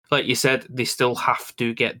 but like you said, they still have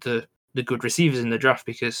to get the good receivers in the draft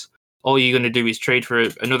because all you're going to do is trade for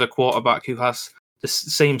another quarterback who has the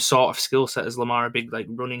same sort of skill set as Lamar, a big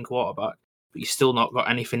running quarterback, but you've still not got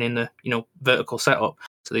anything in the vertical setup,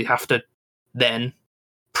 so they have to then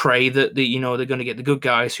pray that they're going to get the good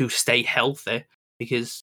guys who stay healthy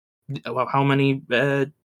because how many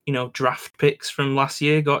draft picks from last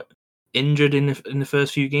year got injured in the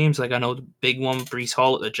first few games? I know the big one, Breece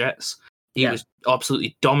Hall at the Jets, he was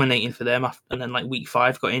absolutely dominating for them, and then week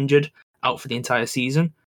 5 got injured, out for the entire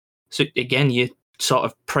season. So again, you're sort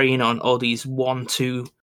of preying on all these 1-2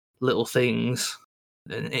 little things,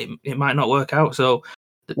 and it might not work out. So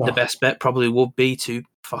the best bet probably would be to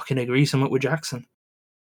fucking agree something with Jackson.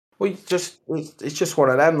 Well, it's just one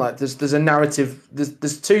of them. Like there's a narrative.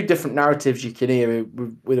 There's 2 different narratives you can hear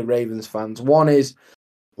with the Ravens fans. One is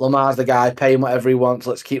Lamar's the guy, pay him whatever he wants.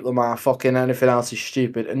 Let's keep Lamar. Fucking anything else is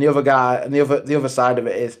stupid. And the other guy, and the other side of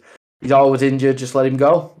it is he's always injured. Just let him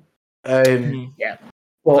go. Yeah.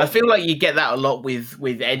 Well, I feel like you get that a lot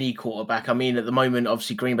with any quarterback. I mean, at the moment,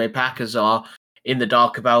 obviously, Green Bay Packers are in the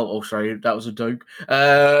dark about. Oh, sorry, that was a joke.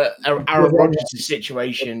 Aaron Rodgers'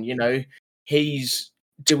 situation.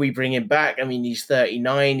 Do we bring him back? I mean, he's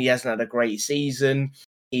 39. He hasn't had a great season.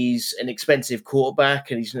 He's an expensive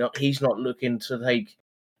quarterback, and he's not looking to take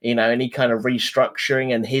any kind of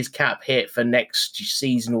restructuring. And his cap hit for next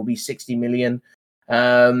season will be $60 million.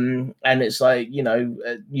 And it's like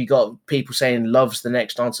you got people saying Love's the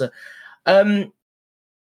next answer. Going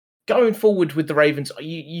forward with the Ravens,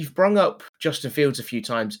 you've brung up Justin Fields a few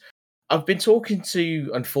times. I've been talking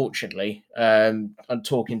to, unfortunately, I'm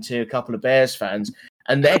talking to a couple of Bears fans.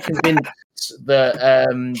 And they're convinced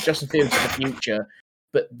that Justin Fields is the future,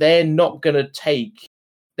 but they're not going to take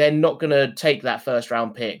that first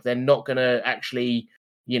round pick. They're not going to actually,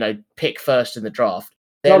 pick first in the draft.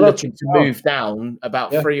 They're looking to move down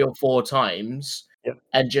about 3 or 4 times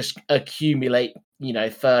and just accumulate,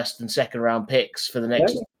 first and second round picks for the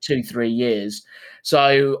next 2-3 years.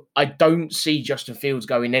 So I don't see Justin Fields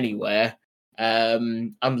going anywhere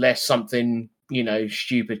unless something,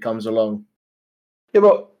 stupid comes along. Yeah,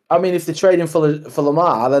 but I mean, if they're trading for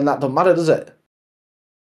Lamar, then that doesn't matter, does it?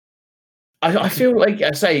 I feel like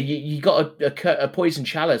I say you got a poison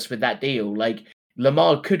chalice with that deal. Like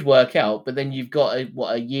Lamar could work out, but then you've got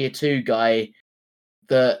a year 2 guy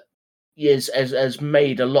that has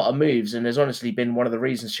made a lot of moves and has honestly been one of the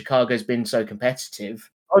reasons Chicago's been so competitive.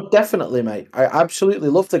 Oh, definitely, mate. I absolutely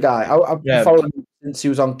love the guy. I've followed him since he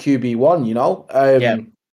was on QB1. You know,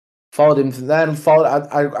 followed him from then.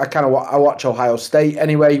 I kind of watch Ohio State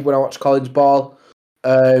anyway when I watch college ball.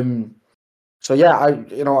 So yeah,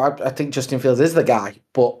 I think Justin Fields is the guy.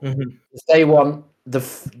 But if they want the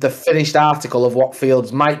finished article of what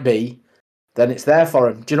Fields might be, then it's there for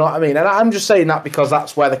him. Do you know what I mean? And I'm just saying that because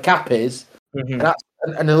that's where the cap is,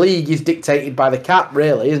 and the league is dictated by the cap,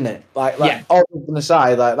 really, isn't it? Like all on the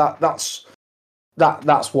side, like that's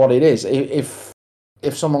what it is. If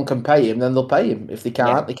someone can pay him, then they'll pay him. If they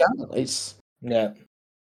can't, they can't. It's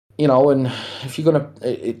and if you're gonna,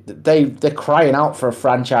 they're crying out for a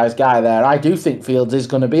franchise guy there. I do think Fields is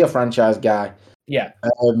going to be a franchise guy. Yeah.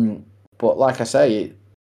 But like I say,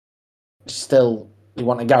 still, you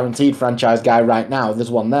want a guaranteed franchise guy right now.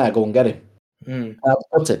 There's one there. Go and get him.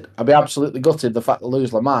 I'll be absolutely gutted the fact they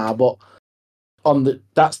lose Lamar, but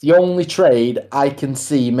that's the only trade I can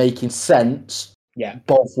see making sense. Yeah,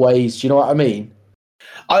 both ways. Do you know what I mean?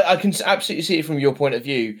 I can absolutely see it from your point of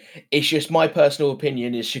view. It's just my personal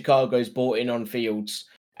opinion is Chicago's bought in on Fields,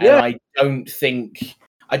 and I don't think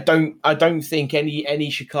any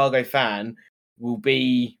Chicago fan will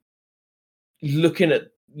be looking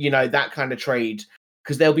at that kind of trade,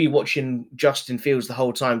 because they'll be watching Justin Fields the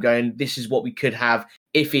whole time going, this is what we could have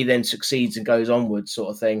if he then succeeds and goes onwards, sort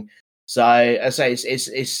of thing. So I say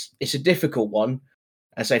it's a difficult one.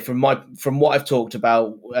 I say from what I've talked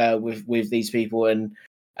about with these people, and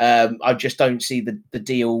I just don't see the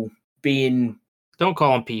deal being. Don't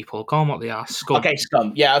call them people. Call them what they are. Scum. Okay,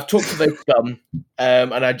 scum. Yeah, I've talked to those scum,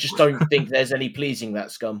 and I just don't think there's any pleasing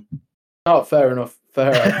that scum. Oh, fair enough.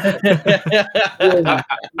 I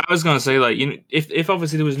was going to say, like, if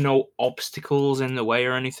obviously there was no obstacles in the way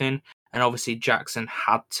or anything, and obviously Jackson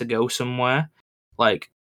had to go somewhere,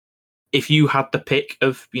 like, if you had the pick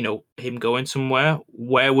of him going somewhere,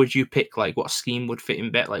 where would you pick? Like, what scheme would fit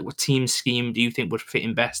him best? Like, what team scheme do you think would fit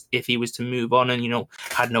him best if he was to move on and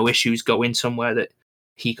had no issues going somewhere that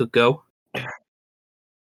he could go?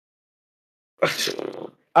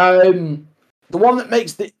 The one that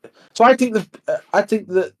makes so I think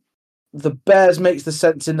that the Bears makes the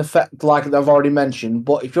sense in the fact, like I've already mentioned.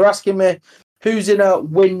 But if you're asking me who's in a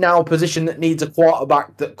win now position that needs a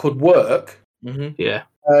quarterback that could work, you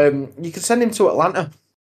could send him to Atlanta.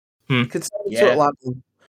 You could send him to Atlanta.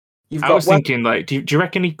 I was thinking, like, do you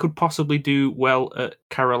reckon he could possibly do well at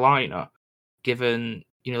Carolina, given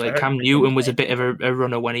Cam Newton was a bit of a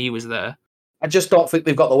runner when he was there? I just don't think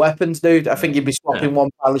they've got the weapons, dude. I think he'd be swapping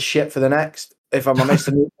one pile of shit for the next, if I'm honest,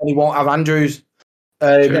 and he won't have Andrews.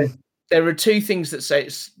 There are two things that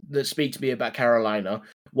speak to me about Carolina.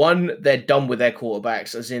 One, they're done with their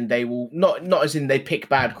quarterbacks, as in they will not as in they pick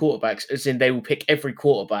bad quarterbacks, as in they will pick every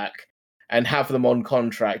quarterback and have them on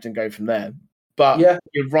contract and go from there. But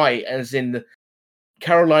you're right, as in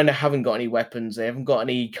Carolina haven't got any weapons. They haven't got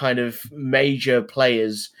any kind of major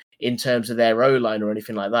players in terms of their O-line or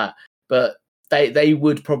anything like that. But they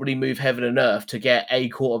would probably move heaven and earth to get a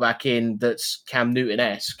quarterback in that's Cam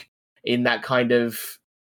Newton-esque in that kind of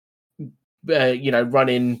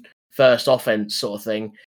running first offense sort of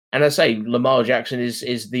thing. And I say Lamar Jackson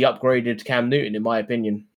is the upgraded Cam Newton, in my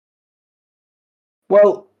opinion.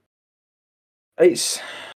 Well, it's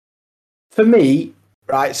for me,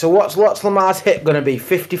 right? So what's Lamar's hit going to be?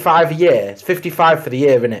 55 a year. It's 55 for the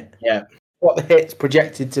year, isn't it? Yeah. What the hit's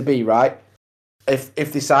projected to be, right? If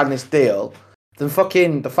they sign this deal, then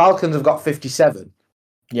fucking the Falcons have got 57.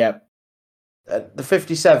 Yeah. The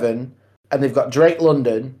 57, and they've got Drake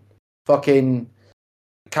London, fucking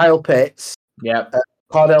Kyle Pitts,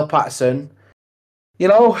 Cordell Patterson.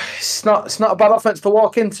 It's not a bad offense to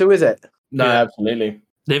walk into, is it? No, absolutely.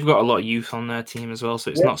 They've got a lot of youth on their team as well, so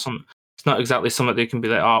it's not exactly something they can be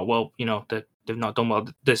like, oh well, they've not done well.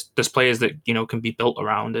 There's players that can be built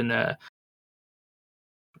around and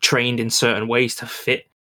trained in certain ways to fit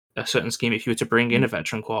a certain scheme. If you were to bring in a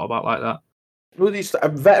veteran quarterback like that, well, he's a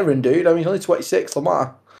veteran, dude. I mean, he's only 26,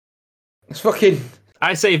 Lamar. It's fucking.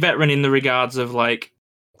 I say veteran in the regards of like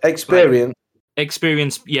experience.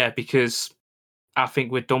 Because I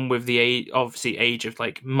think we're done with the age of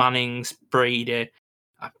like Manning's, Brady.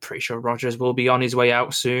 I'm pretty sure Rodgers will be on his way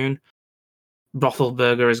out soon.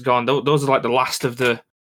 Roethlisberger is gone. Those are like the last of the,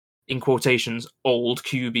 in quotations, old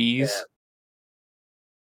QBs. Yeah.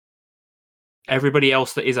 Everybody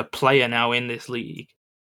else that is a player now in this league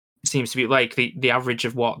seems to be like the average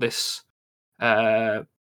of what this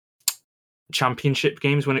championship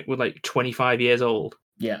games when it were like 25 years old.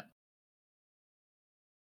 Yeah.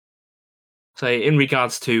 So in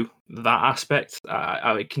regards to that aspect,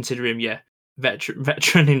 I would consider him,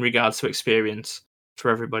 veteran in regards to experience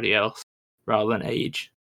for everybody else rather than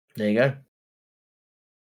age. There you go.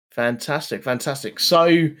 Fantastic. So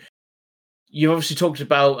you obviously talked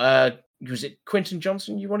about was it Quentin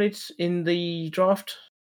Johnson you wanted in the draft?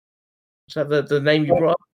 Is that the name you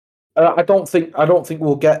brought up? I don't think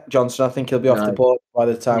we'll get Johnson. I think he'll be off the board by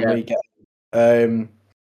the time we get.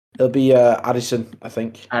 It'll be Addison, I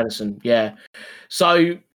think. Addison, yeah.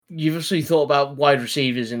 So you've obviously thought about wide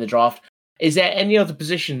receivers in the draft. Is there any other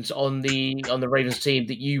positions on the Ravens team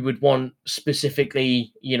that you would want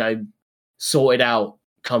specifically, sorted out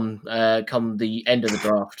come the end of the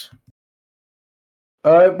draft?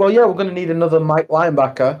 Well, yeah, we're going to need another Mike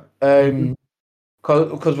linebacker.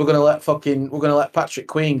 Because we're gonna let Patrick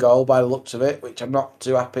Queen go by the looks of it, which I'm not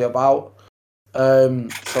too happy about. So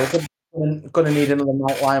we're gonna need another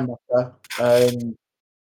Mike linebacker.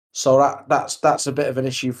 So that's a bit of an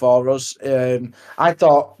issue for us. I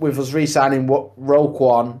thought with us re-signing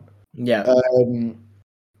Roquan,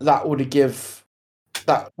 that would have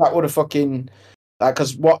fucking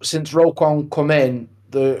because since Roquan come in,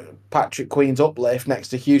 the Patrick Queen's uplift next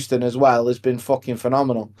to Houston as well has been fucking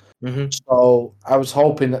phenomenal. Mm-hmm. So I was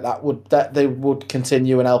hoping that they would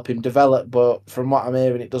continue and help him develop, but from what I'm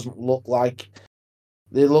hearing, it doesn't look like.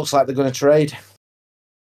 It looks like they're going to trade.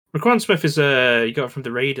 Roquan Smith is you got it from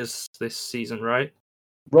the Raiders this season, right?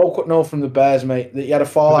 No, from the Bears, mate. He had a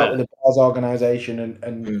fallout with the Bears organization,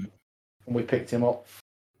 and we picked him up.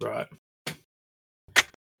 Right.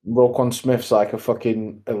 Roquan Smith's like a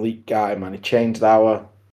fucking elite guy, man. He changed our.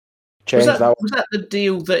 Was that the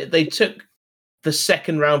deal that they took the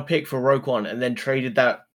second round pick for Roquan and then traded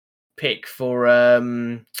that pick for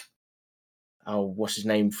what's his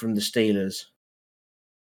name from the Steelers?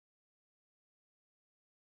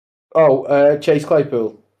 Chase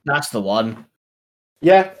Claypool. That's the one.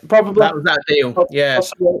 Yeah, probably. That was that deal. Yeah.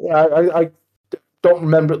 I don't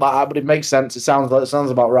remember it like that, but it makes sense. It sounds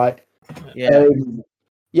about right. Yeah.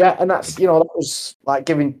 And that's that was like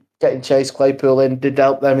getting Chase Claypool in did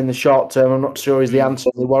help them in the short term. I'm not sure he's the answer.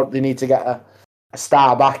 They need to get a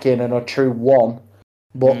star back in and a true one.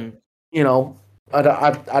 But I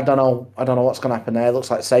don't know what's going to happen there. It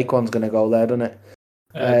looks like Saquon's going to go there, doesn't it?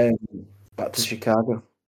 Back to Chicago.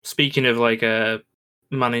 Speaking of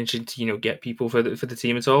managing to get people for the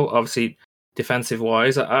team at all, obviously defensive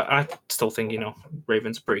wise, I still think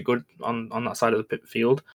Ravens are pretty good on that side of the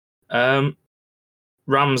field.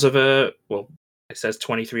 Rams have it says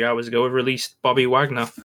 23 hours ago have released Bobby Wagner.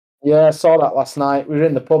 Yeah, I saw that last night. We were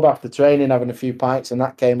in the pub after training having a few pints, and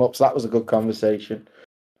that came up. So that was a good conversation.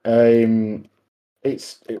 I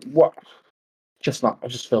just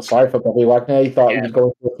feel sorry for Bobby Wagner. He thought he was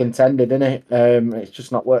going to a contender, didn't he? It's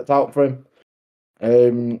just not worked out for him.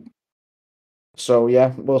 So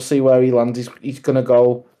yeah, we'll see where he lands. He's going to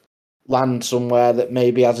go land somewhere that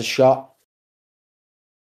maybe has a shot.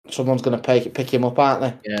 Someone's going to pick him up, aren't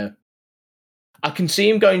they? Yeah. I can see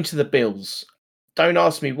him going to the Bills. Don't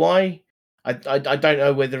ask me why. I don't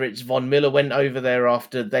know whether it's Von Miller went over there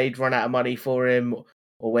after they'd run out of money for him,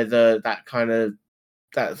 or whether that kind of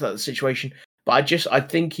that situation. But I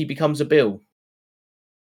think he becomes a Bill.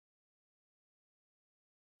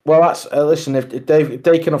 Well, that's listen. If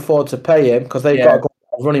they can afford to pay him, because they've got a good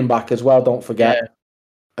running back as well. Don't forget.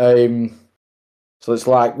 Yeah. So it's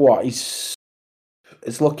like what it's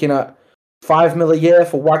looking at $5 million a year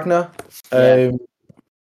for Wagner. I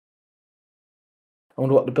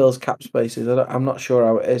wonder what the Bills' cap space is. I'm not sure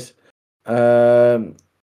how it is. I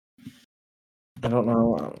don't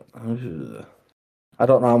know. I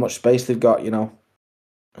don't know how much space they've got.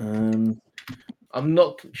 I'm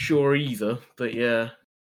not sure either, but yeah.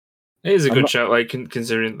 It is a good shout,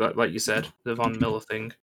 considering that, like you said, the Von Miller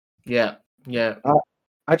thing. Yeah.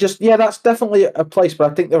 That's definitely a place,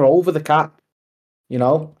 but I think they're over the cap.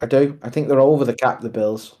 I do. I think they're over the cap, the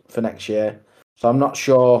Bills, for next year. So I'm not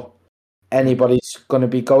sure anybody's going to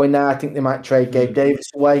be going there. I think they might trade Gabe Davis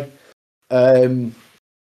away. They're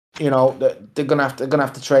gonna have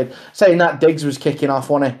to trade. Saying that, Diggs was kicking off,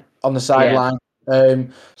 wasn't he, on the sideline?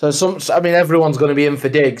 So everyone's going to be in for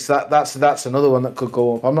Diggs. That's another one that could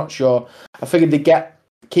go up. I'm not sure. I figured they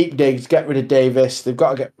keep Diggs, get rid of Davis. They've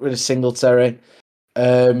got to get rid of Singletary.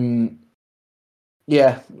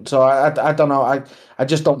 So I don't know. I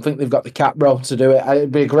just don't think they've got the cap, bro, to do it.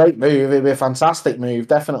 It'd be a great move. It'd be a fantastic move,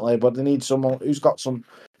 definitely. But they need someone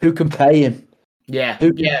who can pay him. Yeah,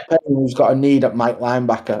 Who yeah. who's got a need at Mike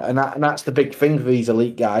linebacker, and that's the big thing for these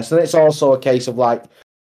elite guys. And it's also a case of like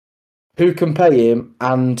who can pay him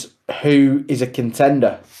and who is a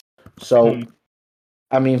contender. So,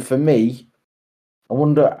 I mean, for me, I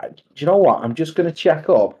wonder. Do you know what? I'm just going to check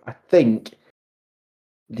up. I think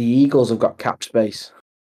the Eagles have got cap space.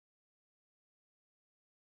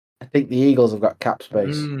 I think the Eagles have got cap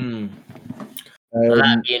space.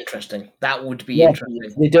 That'd be interesting. That would be Yeah,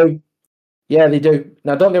 interesting. they do. Yeah, they do.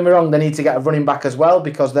 Now, don't get me wrong. They need to get a running back as well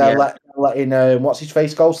because they're letting what's his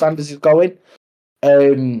face go. Sanders is going.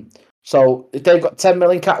 So if they've got 10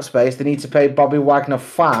 million cap space, they need to pay Bobby Wagner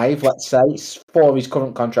 5. Let's say it's 4 of his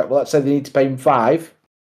current contract, but let's say they need to pay him 5.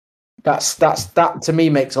 That to me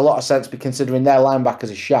makes a lot of sense, considering their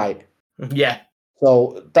linebackers are shite. Yeah.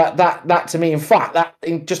 So that to me, in fact,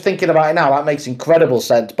 just thinking about it now, that makes incredible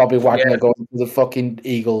sense. Bobby Wagner going to the fucking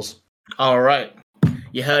Eagles. All right,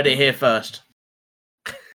 you heard it here first.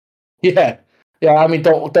 Yeah. I mean,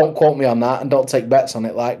 don't quote me on that, and don't take bets on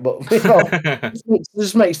it. Like, but you know, it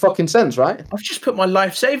just makes fucking sense, right? I've just put my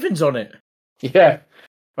life savings on it. Yeah.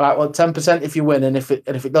 Right. Well, 10% if you win, and if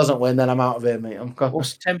it doesn't win, then I'm out of here, mate. I'm gone.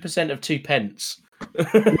 What's 10% of 2 pence?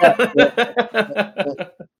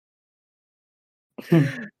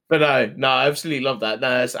 But no, I absolutely love that.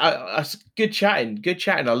 No, it's good chatting. Good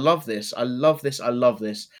chatting. I love this.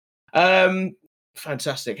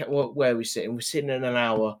 Fantastic. Where are we sitting? We're sitting in an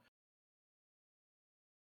hour.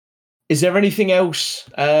 Is there anything else,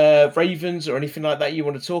 Ravens or anything like that you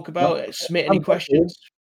want to talk about? Submit any questions?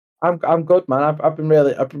 I'm good, man. I've been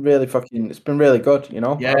really fucking. It's been really good, you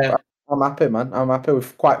know. Yeah. I'm happy, man. I'm happy. We've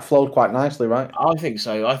flowed quite nicely, right? I think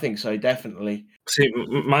so. Definitely. See,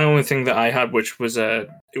 my only thing that I had, which was it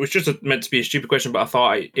was just meant to be a stupid question, but I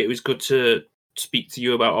thought it was good to speak to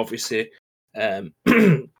you about, obviously,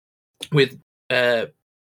 with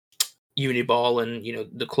Uniball and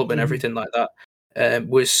the club and everything like that.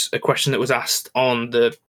 Was a question that was asked on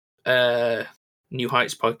the New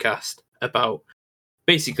Heights podcast about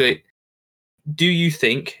basically, do you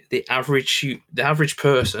think the average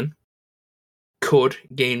person could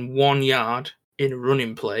gain 1 yard in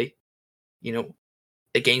running play,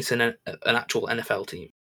 against an actual NFL team?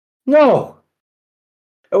 No.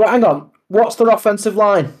 Oh, hang on. What's their offensive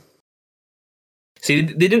line? See,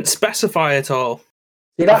 they didn't specify at all.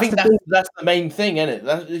 See, I think that's the main thing, isn't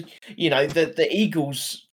it? The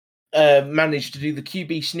Eagles managed to do the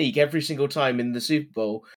QB sneak every single time in the Super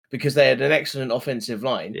Bowl because they had an excellent offensive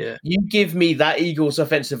line. Yeah. You give me that Eagles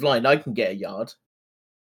offensive line, I can get a yard.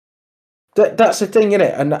 That's the thing,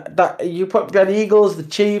 innit? And that you put the Eagles, the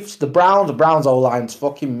Chiefs, the Browns. The Browns' O-line's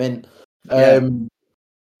fucking mint. Yeah.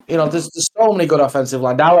 There's so many good offensive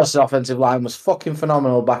line. Dallas' offensive line was fucking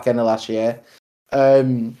phenomenal back end of last year.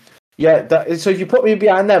 So if you put me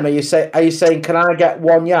behind them, are you saying can I get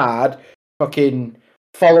 1 yard fucking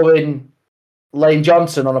following Lane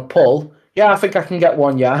Johnson on a pull? Yeah, I think I can get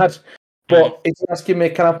 1 yard. But it's asking me,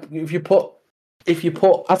 if you put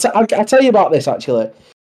I'll tell you about this actually.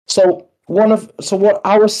 So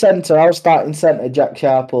our starting centre, Jack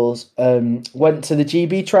Sharples, went to the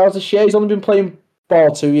GB trials this year. He's only been playing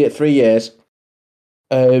ball 3 years.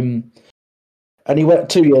 And he went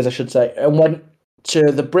 2 years, I should say, and went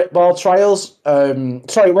to the Brit Ball trials. Went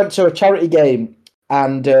to a charity game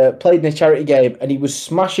and played in a charity game, and he was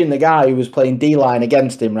smashing the guy who was playing D-line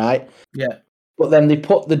against him, right? Yeah. But then they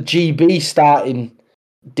put the GB starting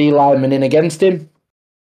D-lineman in against him,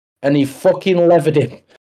 and he fucking levered him.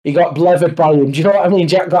 He got levered by him. Do you know what I mean?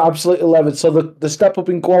 Jack got absolutely levered. So the step up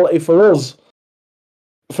in quality for us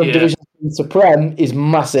from Division to Prem is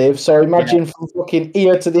massive. So imagine from fucking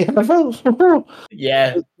here to the NFL.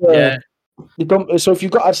 Yeah. So if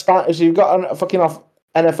you've got a fucking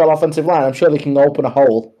NFL offensive line, I'm sure they can open a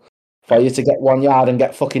hole for you to get 1 yard and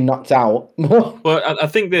get fucking knocked out. Well, I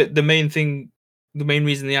think that the main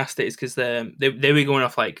reason they asked it is because they were going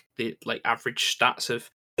off like the average stats of.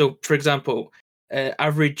 So, for example,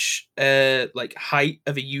 average height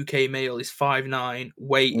of a UK male is 5'9",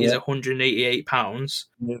 weight is 188 pounds,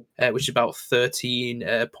 which is about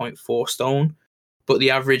 13.4 stone. But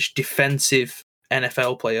the average defensive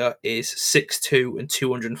NFL player is 6'2" and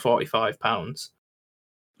 245 pounds.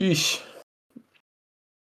 Yeesh.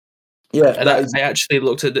 Yeah, and I actually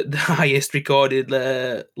looked at the highest recorded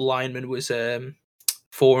lineman was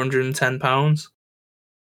 410 pounds.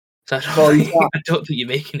 So I don't think you're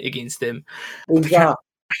making it against him. I can't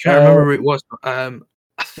remember who it was. But, I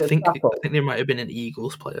think there might have been an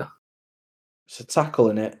Eagles player. It's a tackle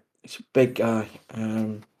in it. It's a big guy.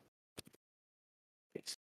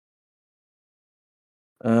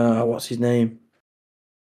 What's his name?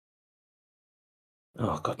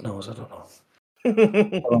 Oh, God knows, I don't know. I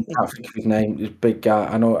can't think of his name. This big guy.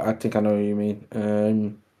 I think I know who you mean.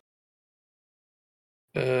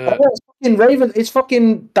 It's fucking Raven. It's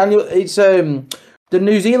fucking Daniel. It's the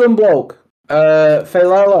New Zealand bloke.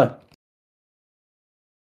 Failala.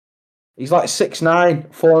 He's like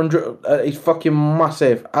 6'9", 400. He's fucking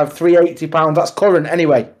massive. I have £380. That's current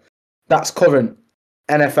anyway. That's current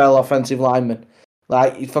NFL offensive lineman.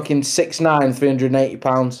 Like he's fucking 6'9",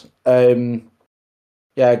 £380.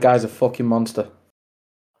 Yeah, guy's a fucking monster.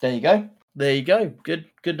 There you go. There you go. Good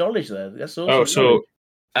knowledge there. That's awesome. Oh, so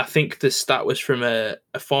I think the stat was from a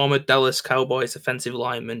former Dallas Cowboys offensive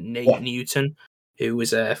lineman, Nate Newton, who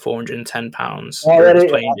was £410. He was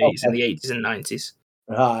playing in the 80s and 90s.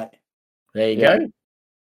 Right. There you go.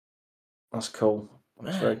 That's cool.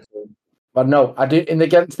 That's very cool. But no, I do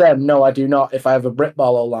against them. No, I do not. If I have a brick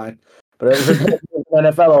ball O line, but if it's an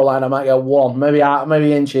NFL O line, I might get one,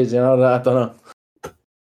 maybe inches. You know, I don't know.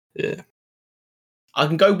 Yeah, I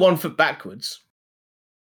can go 1 foot backwards.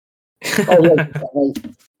 Oh yeah.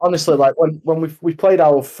 Honestly, like when we played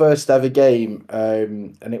our first ever game,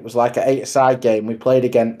 and it was like an 8-a-side game. We played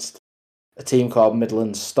against a team called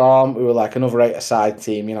Midlands Storm. We were like another 8-a-side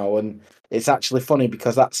team, you know, and it's actually funny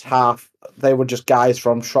because that's half. They were just guys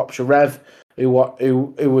from Shropshire Rev who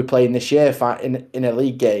were playing this year in a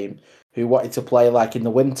league game who wanted to play like in the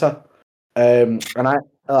winter. And I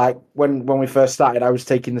like when we first started, I was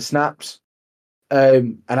taking the snaps,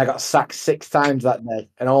 and I got sacked 6 times that day.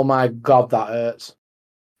 And oh my god, that hurts.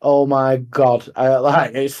 Oh my god,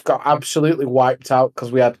 it's got absolutely wiped out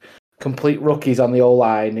because we had complete rookies on the O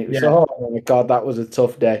line. It was oh my god, that was a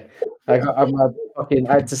tough day. I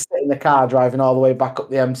had to sit in the car driving all the way back up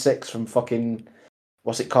the M6 from fucking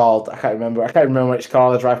what's it called? I can't remember what it's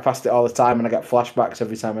called. I drive past it all the time and I get flashbacks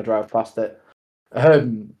every time I drive past it.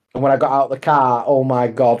 And when I got out of the car, oh my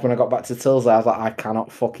god, when I got back to Tilsley, I was like, I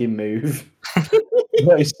cannot fucking move.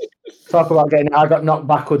 Talk about getting I got knocked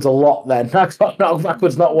backwards a lot then. I got knocked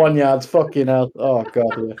backwards not 1 yard. Fucking hell. Oh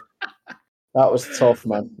god, yeah. That was tough,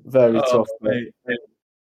 man. Very tough, man.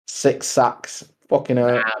 6 sacks. Fucking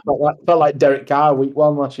hell. Felt like Derek Carr week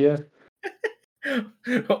 1 last year.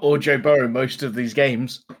 Or Joe Burrow most of these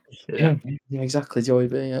games. Yeah, exactly, Joey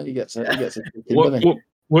B. Yeah, he gets it.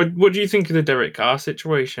 What do you think of the Derek Carr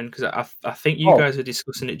situation? Because I think you guys were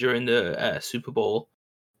discussing it during the Super Bowl,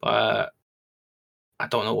 but I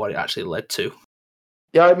don't know what it actually led to.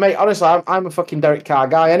 Yeah, mate. Honestly, I'm a fucking Derek Carr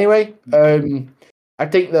guy. Anyway, I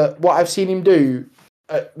think that what I've seen him do,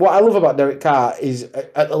 what I love about Derek Carr is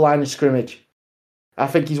at the line of scrimmage. I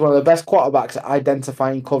think he's one of the best quarterbacks at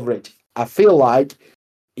identifying coverage. I feel like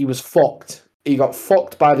he was fucked. He got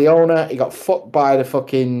fucked by the owner. He got fucked by the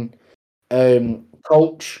fucking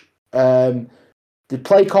coach. The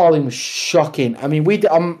play calling was shocking. I mean, we did,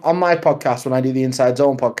 on my podcast when I do the Inside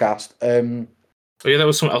Zone podcast. Oh yeah, that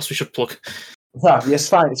was something else we should plug. Yeah, it's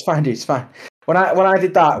fine, dude. It's fine. When I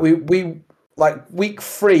did that, we like week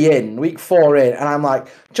 4 in, and I'm like,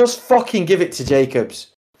 just fucking give it to Jacobs.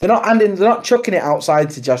 They're not chucking it outside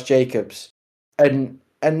to Josh Jacobs, and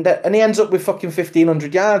he ends up with fucking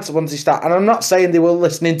 1,500 yards once he starts. And I'm not saying they were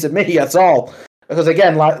listening to me at all, because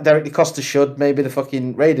again, like Derek DeCosta should, maybe the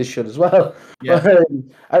fucking Raiders should as well. Yeah.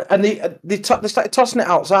 And they started tossing it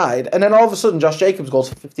outside, and then all of a sudden, Josh Jacobs goes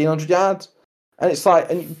for 1,500 yards, and it's like,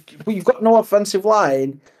 and you've got no offensive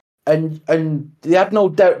line, and they had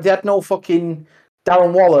no fucking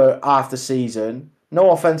Darren Waller half the season.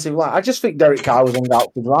 No offensive line. I just think Derek Carr was hung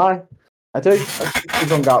out to dry. I think he was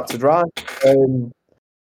hung out to dry.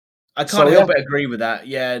 I can't help but agree with that.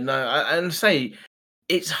 Yeah, no, and say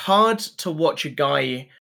it's hard to watch a guy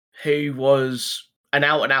who was an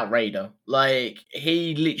out-and-out Raider. Like,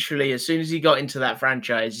 he literally, as soon as he got into that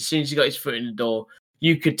franchise, as soon as he got his foot in the door,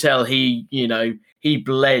 you could tell he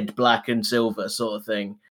bled black and silver sort of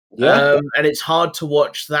thing. Yeah. And it's hard to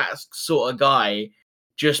watch that sort of guy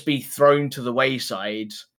just be thrown to the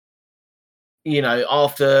wayside,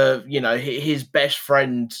 after, his best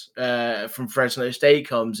friend from Fresno State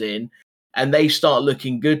comes in and they start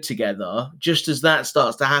looking good together. Just as that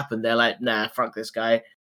starts to happen, they're like, nah, fuck this guy.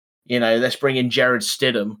 Let's bring in Jared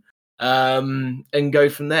Stidham and go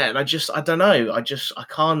from there. And I don't know. I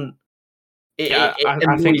can't. I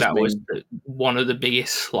think that was one of the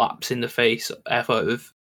biggest slaps in the face ever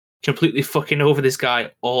of completely fucking over this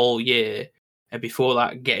guy all year. And before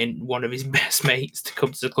that, getting one of his best mates to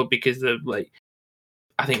come to the club because they're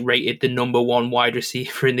I think rated the number 1 wide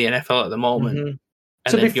receiver in the NFL at the moment. Mm-hmm.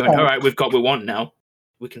 And then going, all right, we've got what we want now.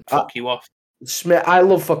 We can fuck you off. Smith, I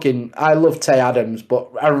love Tay Adams, but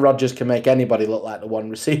Aaron Rodgers can make anybody look like the one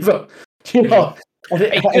receiver. He couldn't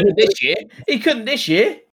this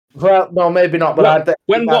year. Well, no, maybe not. But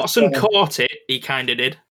when Watson caught it, he kind of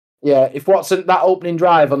did. Yeah, if Watson, that opening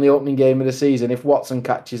drive on the opening game of the season, if Watson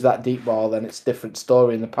catches that deep ball, then it's a different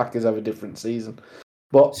story, and the Packers have a different season.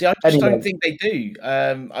 But see, I just don't think they do.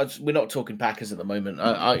 We're not talking Packers at the moment.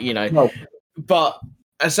 No. But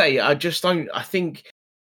I say, I just don't. I think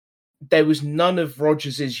there was none of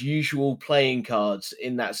Rodgers' usual playing cards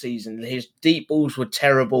in that season. His deep balls were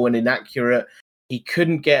terrible and inaccurate. He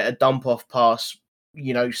couldn't get a dump off pass,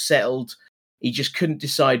 settled. He just couldn't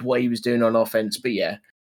decide what he was doing on offense. But yeah.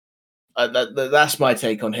 That's my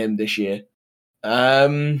take on him this year.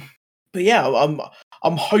 But yeah,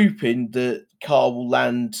 I'm hoping that Carr will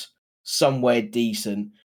land somewhere decent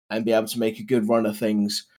and be able to make a good run of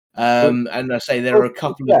things. And I say there are a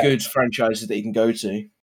couple of good franchises that he can go to.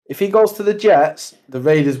 If he goes to the Jets, the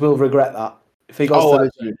Raiders will regret that. If he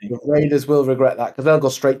goes to the Raiders will regret that because they'll go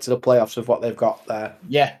straight to the playoffs with what they've got there.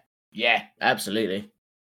 Yeah, absolutely.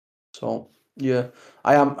 So. Yeah,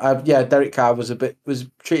 I am. Derek Carr was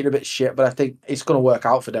treated a bit shit, but I think it's going to work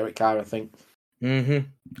out for Derek Carr. I think. Mm-hmm.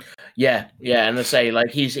 Yeah, and I say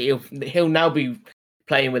he'll now be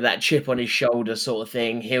playing with that chip on his shoulder sort of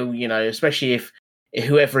thing. He'll, especially if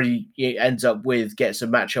whoever he ends up with gets a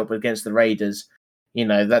matchup against the Raiders,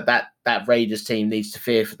 that Raiders team needs to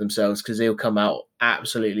fear for themselves because he'll come out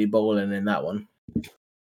absolutely balling in that one.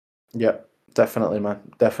 Yeah, definitely, man.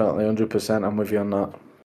 Definitely, 100%. I'm with you on that.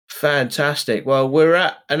 Fantastic. Well, we're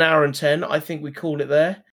at an hour and 10. I think we call it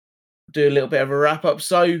there. Do a little bit of a wrap up.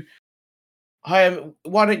 So, why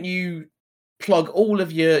don't you plug all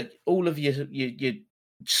of your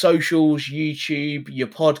socials, YouTube, your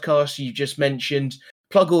podcast you just mentioned.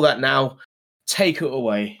 Plug all that now. Take it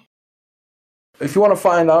away. If you want to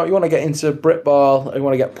find out, you want to get into Britball, you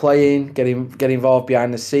want to get playing, get involved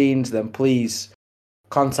behind the scenes, then please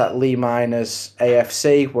contact Lee Miners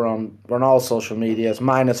AFC. We're on all social medias.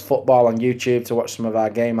 Miners Football on YouTube to watch some of our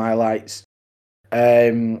game highlights.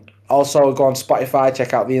 Also go on Spotify,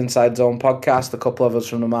 check out the Inside Zone podcast. A couple of us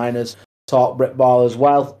from the Miners talk Britball as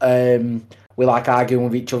well. We like arguing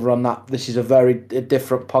with each other on that. This is a very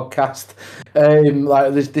different podcast.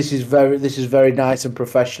 This is very nice and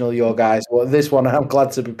professional, your guys. Well, this one, I'm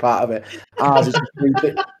glad to be part of it. Ours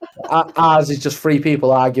is just three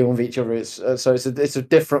people arguing with each other. It's a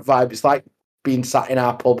different vibe. It's like being sat in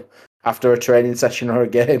our pub after a training session or a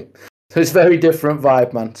game. So it's a very different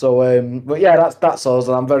vibe, man. So, but yeah, that's us,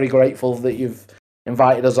 and I'm very grateful that you've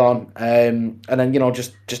invited us on. And then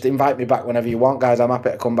just invite me back whenever you want, guys. I'm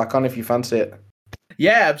happy to come back on if you fancy it.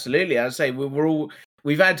 Yeah, absolutely. I'd say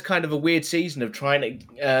we've had kind of a weird season of trying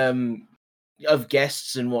to of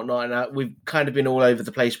guests and whatnot, and we've kind of been all over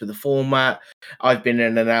the place with the format. I've been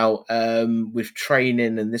in and out with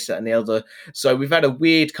training and this, that, and the other. So we've had a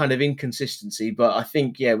weird kind of inconsistency, but I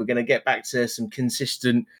think, we're going to get back to some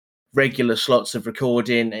consistent, regular slots of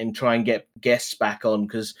recording and try and get guests back on,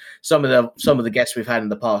 because some of the guests we've had in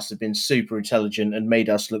the past have been super intelligent and made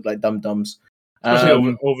us look like dum-dums.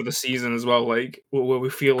 Especially over the season as well, like where we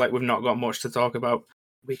feel like we've not got much to talk about,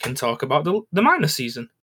 we can talk about the minor season.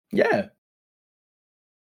 Yeah.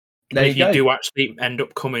 If you do actually end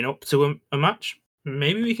up coming up to a match,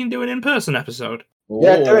 maybe we can do an in-person episode.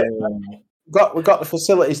 Yeah, do it. We've got the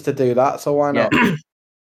facilities to do that, so why not? Yeah.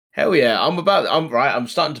 Hell yeah! I'm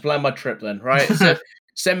starting to plan my trip then. Right, so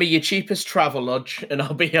send me your cheapest travel lodge, and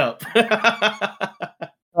I'll be up.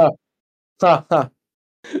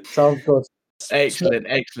 Sounds good. Excellent.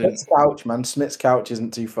 Smith's couch, man. Smith's couch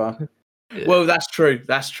isn't too far. Yeah. Well, that's true.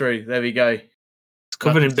 There we go. It's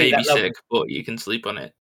covered in baby sick, but you can sleep on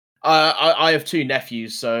it. I have two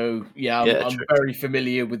nephews, so I'm very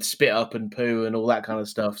familiar with spit up and poo and all that kind of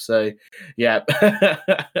stuff. So, yeah.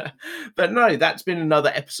 But no, that's been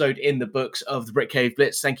another episode in the books of the Brick Cave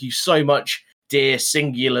Blitz. Thank you so much, dear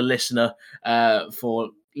singular listener,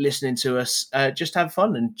 for listening to us. Just have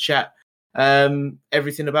fun and chat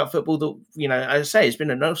everything about football. That as I say, it's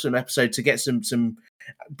been an awesome episode to get some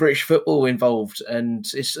British football involved, and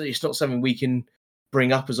it's not something we can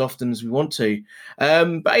bring up as often as we want to.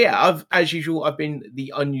 But yeah, as usual, I've been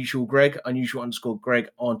the Unusual Greg, unusual_Greg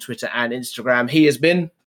on Twitter and Instagram. He has been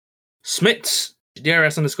Smits,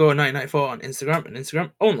 DRS_994 on Instagram and Instagram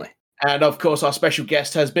only. And of course, our special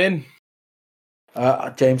guest has been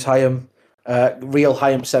James Hyam, Real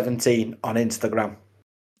Hyam 17 on Instagram.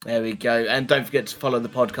 There we go. And don't forget to follow the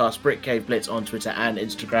podcast Brick Cave Blitz on Twitter and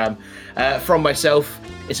Instagram. From myself,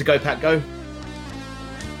 it's a Go Pack Go.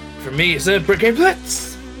 For me, it's a Brick Cave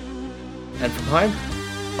Blitz. And from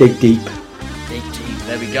Hyam, dig deep. Dig deep.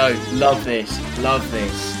 There we go. Love this.